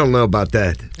 I don't know about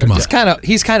that. Come on.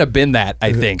 He's kind of been that,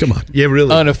 I think. Come on. Yeah,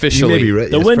 really. Unofficially. You may be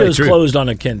right. The window's closed on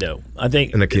Okendo. I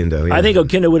think Okendo, yeah. I think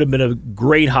Okendo would have been a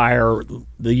great hire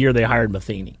the year they hired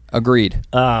Matheny. Agreed.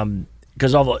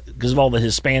 Because of all the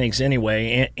Hispanics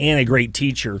anyway, and a great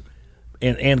teacher,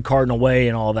 and Cardinal Way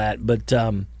and all that. But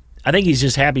I think he's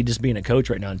just happy just being a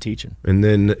coach right now and teaching. And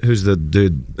then who's the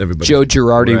dude? Everybody. Joe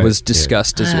Girardi was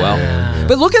discussed as well. Yeah.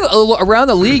 But look at around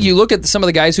the league. You look at some of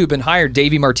the guys who've been hired.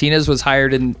 Davey Martinez was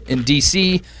hired in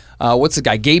D.C. What's the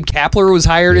guy? Gabe Kapler was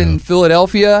hired in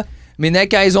Philadelphia. I mean,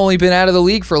 that guy's only been out of the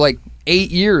league for like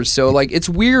 8 years. So it's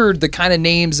weird the kind of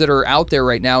names that are out there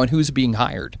right now and who's being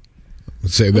hired.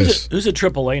 Let's say this. Who's at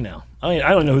AAA now? I mean, I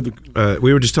don't know who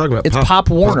we were just talking about. It's Pop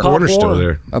Warner. Pop Warner's still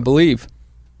there, I believe.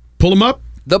 Pull him up.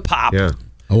 The Pop. Yeah.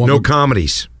 No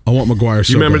comedies. I want McGuire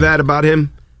so You remember bad. that about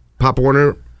him? Pop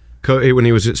Warner, when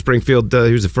he was at Springfield,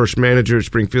 he was the first manager at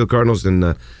Springfield Cardinals. And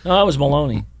no, that was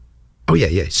Maloney. Oh,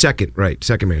 yeah. Second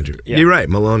manager. Yeah. You're right,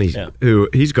 Maloney, who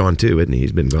he's gone too, isn't he?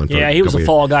 He's been gone for he was a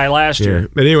fall guy last year.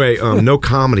 But anyway, no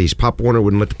comedies. Pop Warner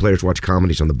wouldn't let the players watch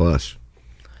comedies on the bus.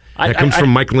 That comes from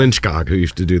Mike Lynchcock, who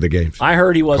used to do the games. I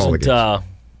heard he wasn't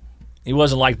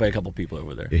liked by a couple people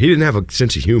over there. Yeah, he didn't have a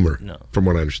sense of humor, from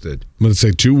what I understood. I'm going to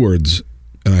say 2 words,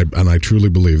 and I truly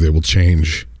believe they will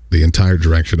change the entire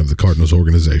direction of the Cardinals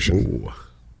organization. Ooh.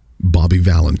 Bobby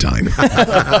Valentine.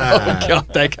 Oh, God,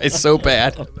 that guy's so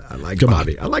bad. I like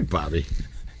Bobby. I like Bobby.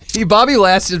 Bobby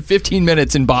lasted 15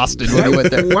 minutes in Boston when he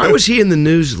went there. Why was he in the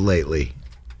news lately?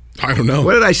 I don't know.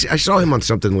 What did I see? I saw him on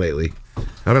something lately.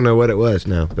 I don't know what it was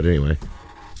now, but anyway.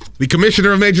 The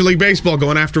commissioner of Major League Baseball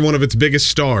going after one of its biggest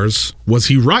stars. Was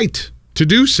he right to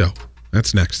do so?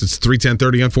 That's next. It's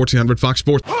 3:10:30 on 1400 Fox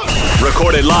Sports.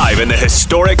 Recorded live in the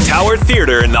historic Tower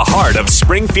Theater in the heart of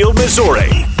Springfield, Missouri.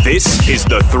 This is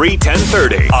the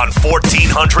 3:10:30 on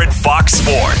 1400 Fox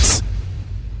Sports.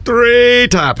 3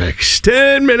 topics.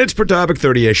 10 minutes per topic,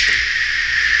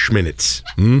 30-ish minutes.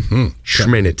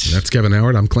 Schminutes. That's Kevin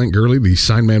Howard. I'm Clint Gurley, the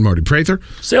sign man Marty Prather.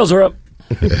 Sales are up.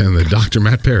 And the Dr.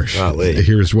 Matt Parrish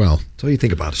here as well. That's all you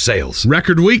think about sales.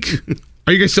 Record week.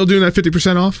 Are you guys still doing that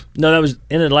 50% off? No, that was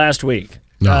ended last week.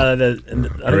 No. I think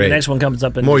the next one comes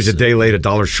up in... I'm always a day late,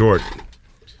 $1 short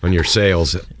on your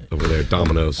sales over there at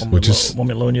Domino's. Want me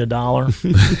to loan you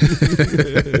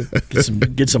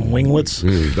 $1? get some winglets.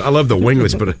 I love the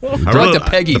winglets, but I like the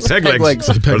peggies. The peg legs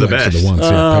are the best. Are the ones.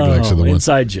 Peg legs are the ones.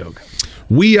 Inside joke.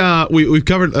 We've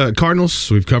covered Cardinals.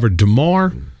 We've covered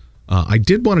DeMar. I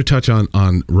did want to touch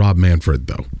on Rob Manfred,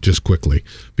 though, just quickly,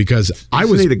 because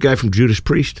Isn't he the guy from Judas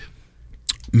Priest?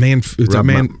 Never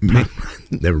mind.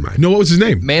 No, what was his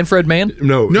name? Manfred Mann?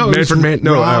 No, Manfred Mann.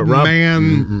 No, Rob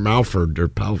Malford or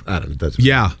Powell. I don't know. Doesn't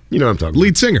yeah. You know what I'm talking about.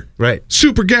 Lead singer. Right.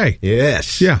 Super gay.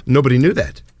 Yes. Yeah. Nobody knew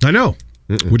that. I know.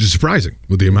 Which is surprising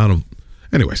with the amount of...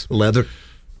 Anyways. Leather.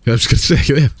 I was going to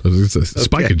say, yeah. It's a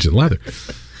spikage in leather.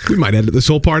 We might edit this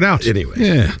whole part out. Anyway.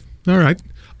 Yeah. All right.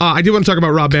 I do want to talk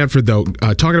about Rob Manfred, though.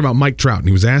 Talking about Mike Trout, and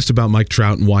he was asked about Mike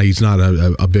Trout and why he's not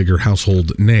a bigger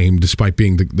household name, despite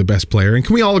being the best player. And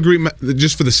can we all agree,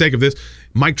 just for the sake of this,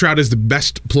 Mike Trout is the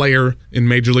best player in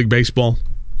Major League Baseball?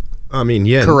 I mean,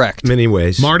 yeah. Correct. Many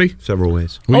ways. Marty? Several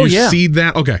ways. Will you cede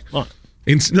that? Okay. Not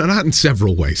in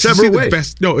several ways. Several ways. The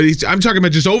best, no, I'm talking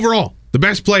about just overall. The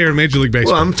best player in Major League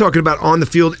Baseball. Well, I'm talking about on the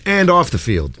field and off the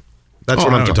field. That's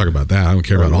what I'm talking I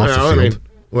mean,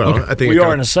 well, okay. I think we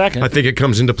are in a second. I think it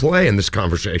comes into play in this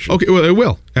conversation. Okay, well, it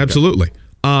will. Absolutely.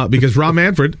 Because Rob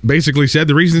Manfred basically said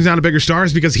the reason he's not a bigger star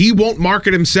is because he won't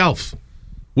market himself.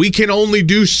 We can only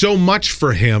do so much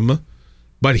for him,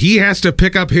 but he has to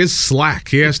pick up his slack.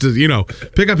 He has to,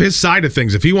 pick up his side of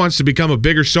things. If he wants to become a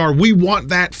bigger star, we want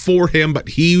that for him, but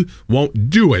he won't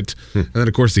do it. And then,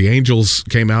 of course, the Angels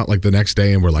came out like the next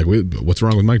day and were like, what's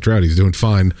wrong with Mike Trout? He's doing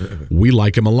fine. We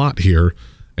like him a lot here.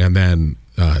 And then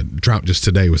Trout just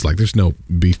today was like, there's no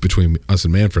beef between us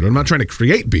and Manfred. I'm not trying to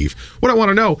create beef. What I want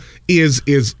to know is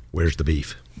where's the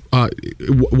beef?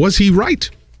 Was he right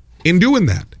in doing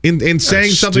that? In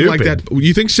saying something like that?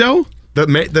 You think so?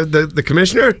 The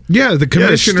commissioner? Yeah, the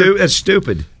commissioner. Yeah, that's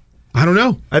stupid. I don't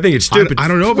know. I think it's stupid. I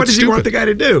don't know if what it's does stupid. He want the guy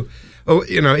to do? Oh,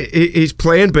 he's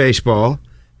playing baseball.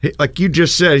 Like you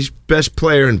just said, he's best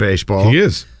player in baseball. He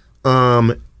is.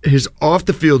 His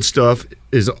off-the-field stuff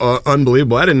is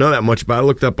unbelievable. I didn't know that much about it. I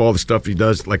looked up all the stuff he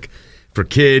does, like for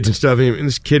kids and stuff. And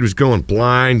this kid was going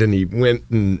blind, and he went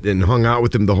and hung out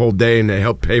with him the whole day, and they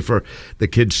helped pay for the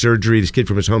kid's surgery, this kid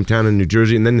from his hometown in New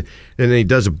Jersey. And then he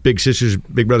does a Big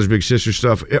Brothers Big Sisters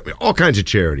stuff, all kinds of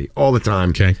charity, all the time.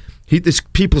 Okay. This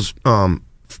people's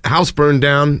house burned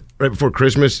down right before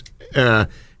Christmas, and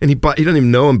he doesn't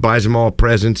even know him, buys them all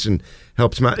presents and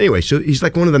helps them out. Anyway, so he's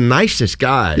like one of the nicest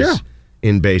guys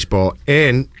in baseball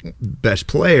and best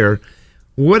player.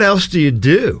 What else do you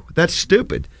do? That's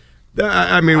stupid.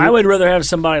 I mean, I would rather have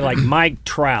somebody like Mike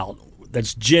Trout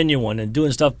that's genuine and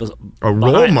doing stuff. A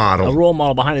role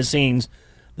model behind the scenes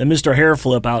than Mr.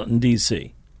 Hairflip out in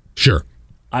D.C. Sure.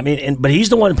 I mean, but he's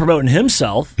the one promoting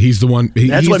himself. He's the one.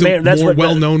 He's the more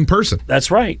well-known person.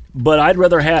 That's right. But I'd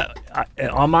rather have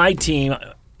on my team,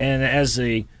 and as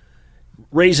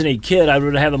raising a kid, I'd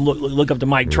rather have them look up to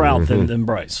Mike Trout than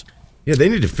Bryce. Yeah, they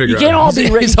need to figure out.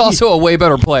 He's also a way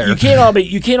better player. You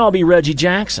can't all be Reggie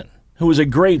Jackson, who was a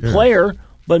great player,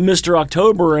 but Mr.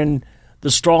 October and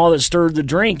the straw that stirred the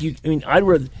drink. You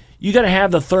got to have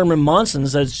the Thurman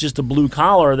Munsons that's just a blue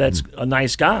collar that's a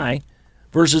nice guy,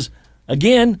 versus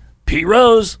again Pete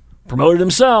Rose promoted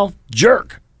himself,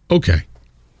 jerk. Okay,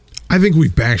 I think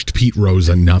we've bashed Pete Rose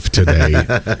enough today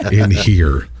in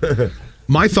here.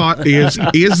 My thought is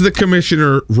the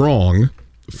commissioner wrong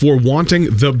for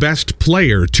wanting the best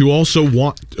player to also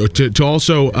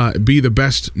be the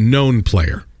best known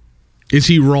player? Is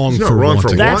he wrong for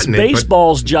wanting? That's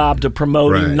baseball's job to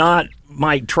promote him, not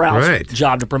Mike Trout's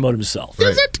job to promote himself. Right.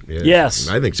 Is it? Yes,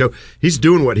 I think so. He's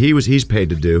doing what he's paid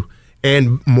to do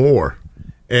and more,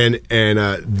 and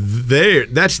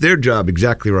that's their job.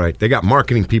 Exactly right. They got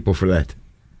marketing people for that.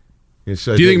 Do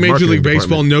you think Major League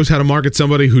Baseball knows how to market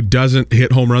somebody who doesn't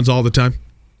hit home runs all the time?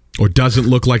 Or doesn't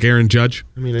look like Aaron Judge?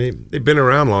 I mean, they've been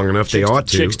around long enough. They ought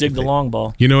to. Chicks dig the long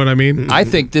ball. You know what I mean? I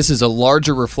think this is a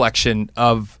larger reflection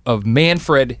of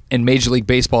Manfred and Major League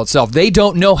Baseball itself. They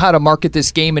don't know how to market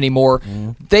this game anymore.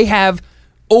 They have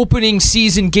opening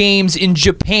season games in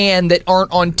Japan that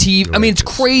aren't on TV. I mean, it's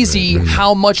crazy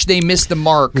how much they miss the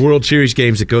mark. World Series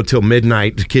games that go till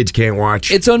midnight, the kids can't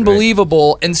watch. It's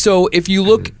unbelievable. And so if you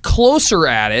look closer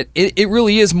at it, it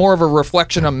really is more of a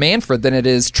reflection on Manfred than it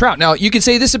is Trout. Now, you could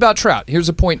say this about Trout. Here's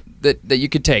a point that you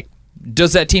could take.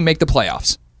 Does that team make the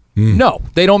playoffs? No,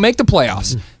 they don't make the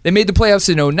playoffs. They made the playoffs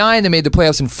in 2009. They made the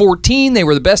playoffs in 2014. They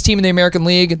were the best team in the American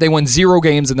League. They won 0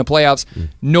 games in the playoffs.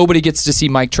 Nobody gets to see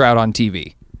Mike Trout on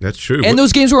TV. That's true. And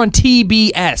those games were on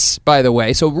TBS, by the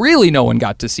way, so really no one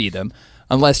got to see them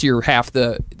unless you're half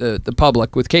the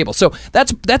public with cable. So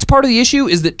that's part of the issue,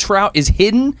 is that Trout is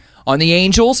hidden on the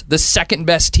Angels, the second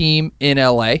best team in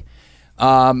LA,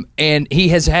 and he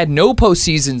has had no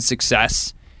postseason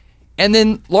success. And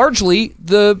then largely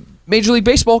the Major League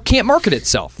Baseball can't market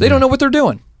itself. They don't know what they're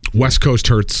doing. West Coast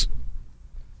hurts.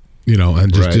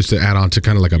 And just to add on to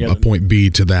kind of like a point B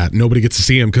to that, nobody gets to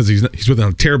see him because he's with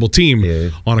a terrible team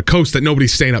on a coast that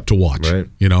nobody's staying up to watch. Right.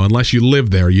 Unless you live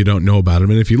there, you don't know about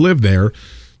him. And if you live there,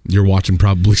 you're watching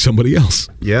probably somebody else.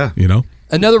 Yeah.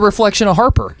 Another reflection of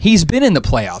Harper. He's been in the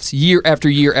playoffs year after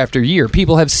year after year.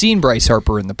 People have seen Bryce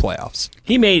Harper in the playoffs.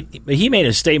 He made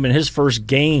a statement his first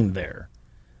game there.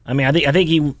 I mean, I think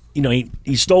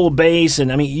he stole a base,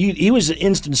 and I mean he was an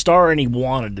instant star, and he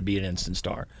wanted to be an instant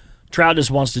star. Trout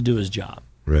just wants to do his job.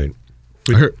 Right.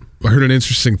 I heard an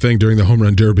interesting thing during the home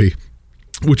run derby,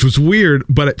 which was weird,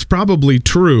 but it's probably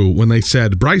true when they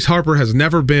said Bryce Harper has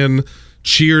never been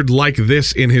cheered like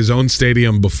this in his own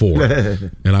stadium before.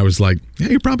 And I was like, yeah,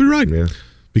 you're probably right. Yeah.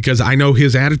 Because I know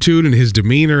his attitude and his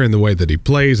demeanor and the way that he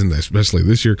plays, and especially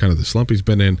this year, kind of the slump he's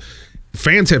been in.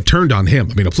 Fans have turned on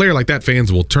him. I mean, a player like that, fans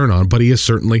will turn on, but he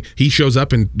shows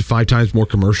up in 5 times more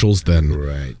commercials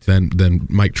than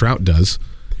Mike Trout does.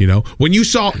 When you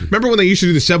remember when they used to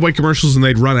do the Subway commercials and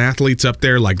they'd run athletes up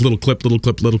there like little clip,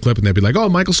 and they'd be like, oh,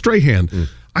 Michael Strahan.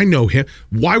 I know him.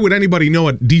 Why would anybody know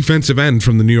a defensive end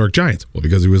from the New York Giants? Well,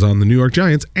 because he was on the New York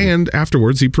Giants, and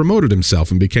afterwards he promoted himself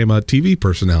and became a TV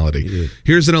personality.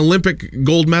 Here's an Olympic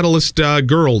gold medalist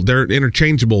girl. They're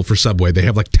interchangeable for Subway. They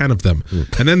have like 10 of them.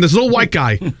 And then this little white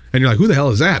guy, and you're like, who the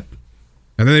hell is that?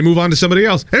 And then they move on to somebody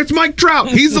else. And it's Mike Trout.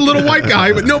 He's the little white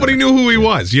guy, but nobody knew who he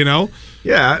was,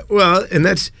 Yeah, well, and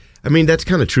that's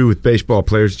kind of true with baseball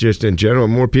players just in general.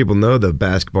 More people know the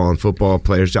basketball and football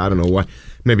players. I don't know why.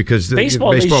 Maybe because the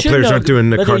baseball players aren't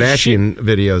doing the Kardashian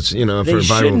videos, They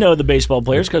should know the baseball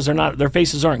players because their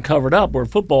faces aren't covered up, where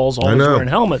football's always wearing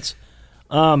helmets.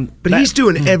 But he's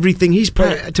doing everything.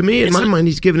 To me, in my mind,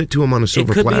 he's giving it to him on a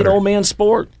silver platter. It could be an old man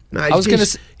sport.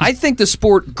 I think the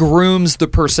sport grooms the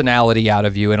personality out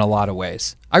of you in a lot of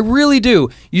ways. I really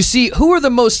do. You see, who are the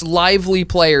most lively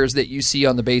players that you see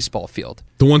on the baseball field?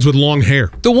 The ones with long hair.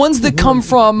 The ones that come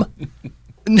from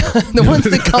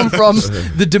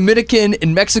the Dominican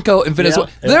and Mexico and Venezuela.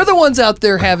 Yeah. They're the ones out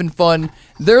there having fun.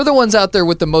 They're the ones out there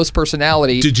with the most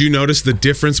personality. Did you notice the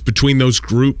difference between those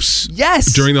groups?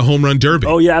 Yes. During the home run derby.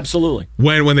 Oh, yeah, absolutely.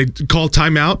 When they call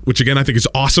timeout, which again I think is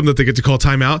awesome that they get to call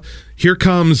timeout, here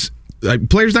comes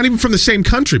players not even from the same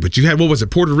country, but you had,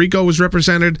 Puerto Rico was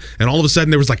represented, and all of a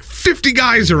sudden there was like 50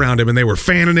 guys around him, and they were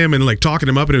fanning him and like talking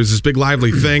him up, and it was this big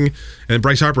lively thing. And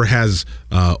Bryce Harper has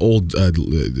old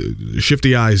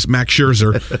shifty eyes, Max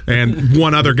Scherzer, and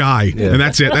one other guy, and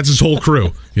that's it. That's his whole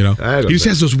crew. He just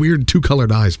has those weird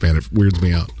 2-colored eyes, man. It weirds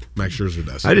me out. Max Scherzer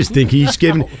does. I just think he's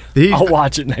giving. I'll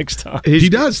watch it next time. He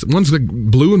does. One's like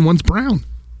blue and one's brown.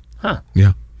 Huh.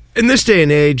 Yeah. In this day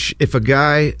and age, if a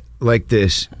guy like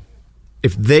this,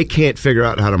 if they can't figure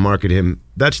out how to market him,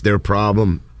 that's their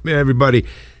problem.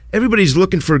 Everybody's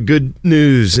looking for good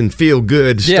news and feel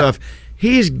good stuff.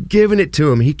 He's giving it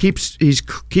to him. He keeps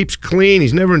clean.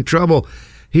 He's never in trouble.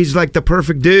 He's like the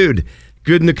perfect dude,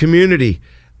 good in the community.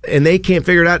 And they can't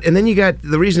figure it out. And then you got,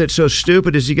 the reason it's so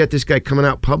stupid is you got this guy coming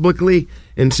out publicly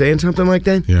and saying something like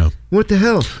that. Yeah. What the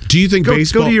hell? Do you think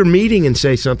baseball... Go to your meeting and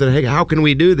say something. Hey, how can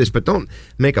we do this? But don't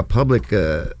make a public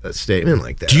statement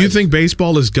like that. Do you think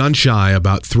baseball is gun-shy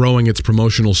about throwing its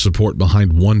promotional support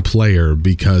behind one player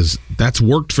because that's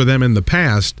worked for them in the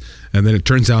past, and then it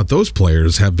turns out those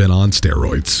players have been on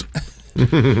steroids?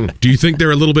 Do you think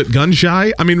they're a little bit gun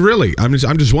shy? I mean, really, I'm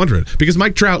just wondering, because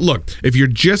Mike Trout, look, if you're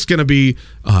just going to be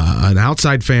an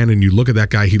outside fan and you look at that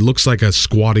guy, he looks like a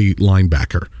squatty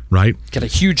linebacker, right? Got a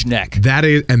huge neck. That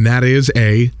is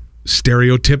a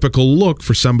stereotypical look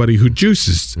for somebody who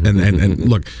juices. And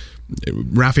look,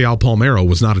 Rafael Palmeiro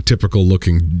was not a typical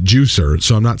looking juicer,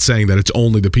 so I'm not saying that it's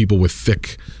only the people with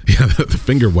thick, the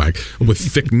finger wag, with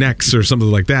thick necks or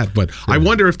something like that, but I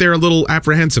wonder if they're a little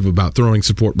apprehensive about throwing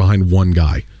support behind one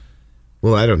guy.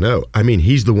 Well, I don't know. I mean,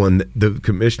 he's the one, the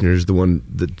commissioner's the one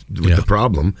with the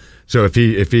problem. So if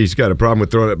he's got a problem with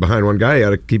throwing it behind one guy, he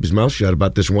ought to keep his mouth shut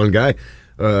about this one guy.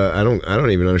 I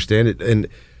don't even understand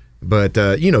it. But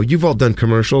you've all done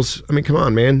commercials. I mean, come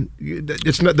on, man.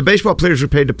 It's not the baseball players are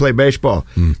paid to play baseball.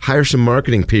 Hire some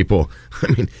marketing people.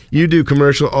 I mean, you do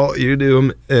you do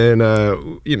them,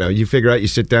 and you figure out. You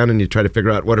sit down and you try to figure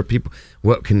out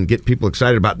what can get people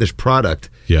excited about this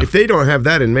product. Yeah. If they don't have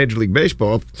that in Major League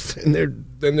Baseball, then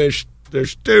they're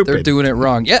stupid. They're doing it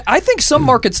wrong. Yeah, I think some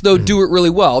markets though do it really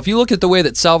well. If you look at the way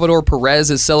that Salvador Perez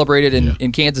is celebrated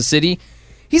in Kansas City.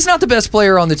 He's not the best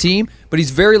player on the team, but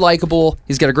he's very likable.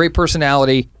 He's got a great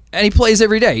personality, and he plays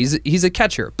every day. He's a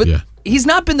catcher. But he's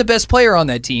not been the best player on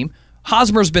that team.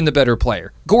 Hosmer's been the better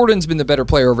player. Gordon's been the better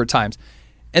player over times.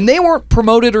 And they weren't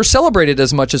promoted or celebrated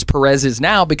as much as Perez is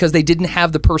now because they didn't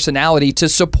have the personality to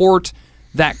support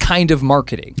that kind of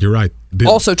marketing. You're right.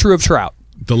 Also true of Trout.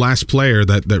 The last player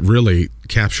that really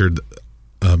captured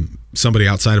somebody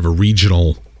outside of a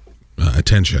regional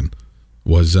attention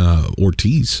was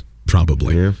Ortiz.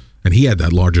 Probably, and he had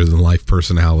that larger-than-life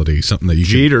personality, something that you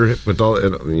Jeter with all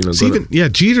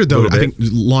Jeter though. I think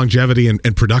longevity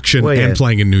and production and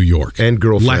playing in New York and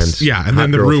girlfriends, and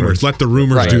then the rumors. Let the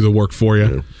rumors do the work for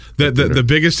you. The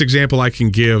biggest example I can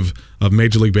give of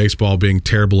Major League Baseball being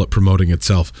terrible at promoting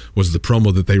itself was the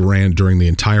promo that they ran during the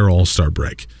entire All-Star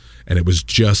break. And it was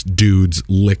just dudes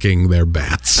licking their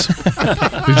bats.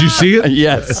 Did you see it?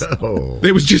 Yes.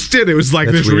 It was just it. It was like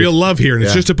there's real love here. And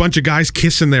it's just a bunch of guys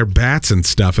kissing their bats and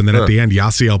stuff. And then at the end,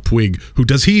 Yasiel Puig, who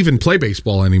does he even play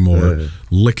baseball anymore,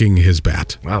 licking his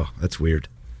bat. Wow, that's weird.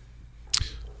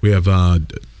 We have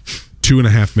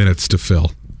 2.5 minutes to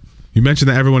fill. You mentioned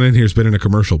that everyone in here has been in a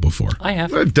commercial before. I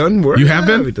have. I've done work. You have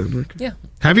been? We've done work. Yeah.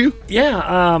 Have you? Yeah.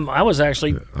 I was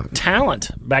actually talent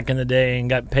back in the day and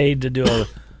got paid to do a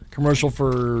commercial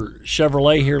for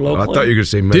Chevrolet here locally. I thought you were going to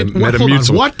say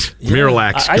Metamucil. What?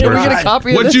 Miralax. Can we get a copy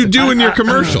of What'd this? you do in your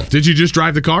commercial? Did you just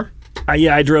drive the car?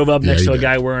 I drove up next to a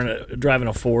guy driving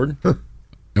a Ford.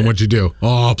 And what'd you do?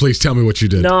 Oh, please tell me what you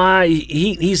did. No,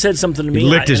 he said something to me. He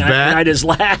licked his bat? And I just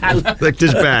laughed. Licked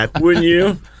his bat. Wouldn't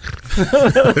you?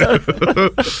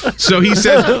 So he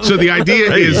said. So the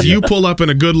idea is you pull up in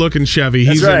a good-looking Chevy.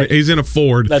 He's in a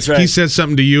Ford. That's right. He says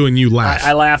something to you and you laugh.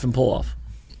 I laugh and pull off.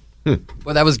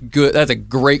 Well, that was good. That's a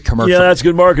great commercial. Yeah, that's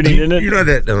good marketing, isn't it? You know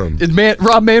that. Did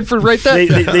Rob Manfred write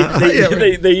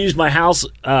that? They used my house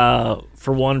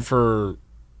for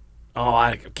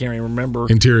I can't even remember.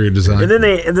 Interior design. And then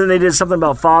they did something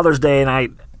about Father's Day, and I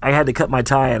had to cut my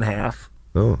tie in half.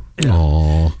 Oh. Yeah.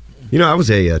 Aww. You know, I was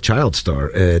a child star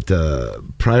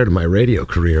prior to my radio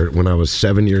career when I was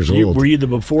 7 years old. Were you the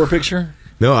before picture?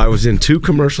 No, I was in 2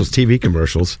 commercials, TV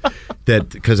commercials,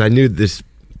 because I knew this.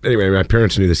 Anyway, my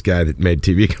parents knew this guy that made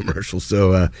TV commercials,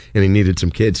 so and he needed some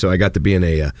kids, so I got to be in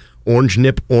a Orange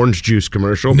Nip orange juice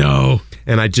commercial. No.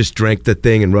 And I just drank the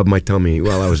thing and rubbed my tummy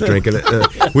while I was drinking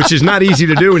it, which is not easy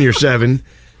to do when you're 7.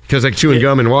 Because like chewing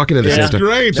gum and walking in the system.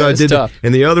 Great. So I did tough.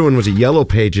 And the other one was a Yellow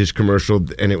Pages commercial,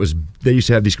 and they used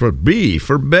to have these commercials, B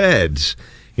for beds.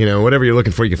 You know, whatever you're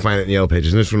looking for, you can find it in the Yellow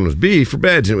Pages. And this one was B for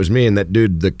beds, and it was me and that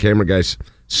dude, the camera guy's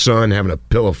son, having a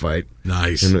pillow fight.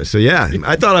 Nice. And so yeah,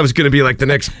 I thought I was going to be like the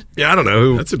next. I don't know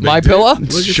who. That's a big My deal.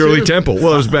 Pillow? Shirley Temple.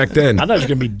 Well, it was back then. I thought it was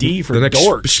going to be D for The next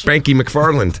dorks. Spanky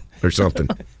McFarland or something.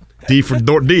 D for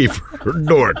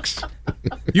dorks.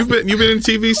 You've been in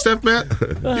TV stuff, Matt?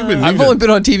 I've only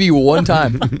been on TV one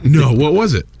time. No, what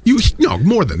was it? No,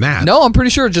 more than that. No, I'm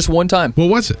pretty sure just one time. What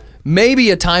was it?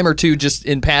 Maybe a time or two just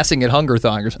in passing at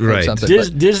Hungerthon or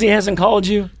something. Disney hasn't called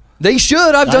you? They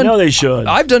should. I know they should.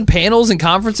 I've done panels and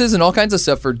conferences and all kinds of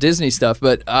stuff for Disney stuff.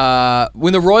 But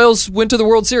when the Royals went to the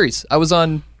World Series, I was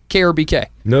on KRBK.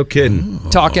 No kidding.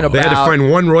 Talking about. They had to find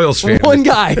one Royals fan. One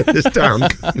guy. This town.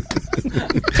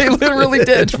 They literally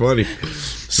did. That's funny.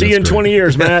 See you in 20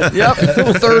 years, Matt. Yep.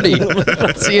 30.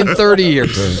 See you in 30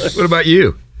 years. What about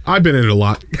you? I've been in it a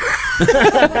lot.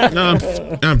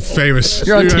 I'm famous.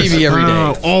 You're on TV every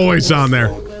day. Always on there.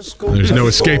 There's no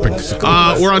escaping.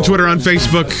 We're on Twitter, on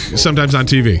Facebook, sometimes on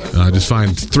TV. Just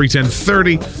find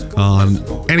 31030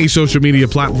 on any social media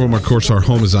platform. Of course, our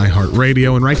home is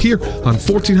iHeartRadio, and right here on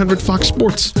 1400 Fox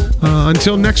Sports.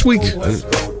 Until next week.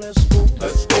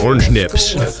 Orange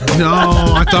Nips. No,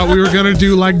 I thought we were going to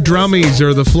do like Drummies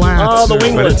or the Flats. Oh, the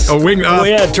winglets. A wing. Oh,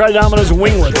 yeah, try Domino's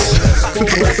winglets.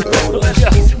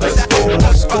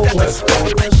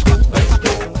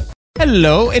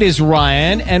 Hello, it is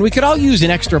Ryan, and we could all use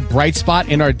an extra bright spot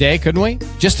in our day, couldn't we?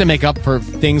 Just to make up for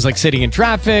things like sitting in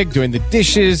traffic, doing the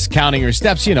dishes, counting your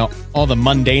steps, all the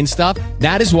mundane stuff.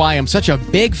 That is why I'm such a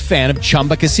big fan of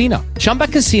Chumba Casino. Chumba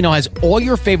Casino has all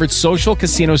your favorite social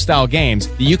casino-style games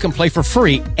that you can play for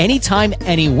free anytime,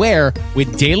 anywhere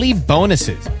with daily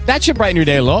bonuses. That should brighten your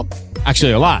day a little.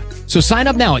 Actually, a lot. So sign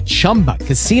up now at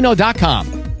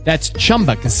ChumbaCasino.com. That's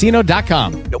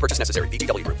ChumbaCasino.com. No purchase necessary.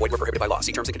 VGW Group. Void where prohibited by law.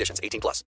 See terms and conditions. 18+.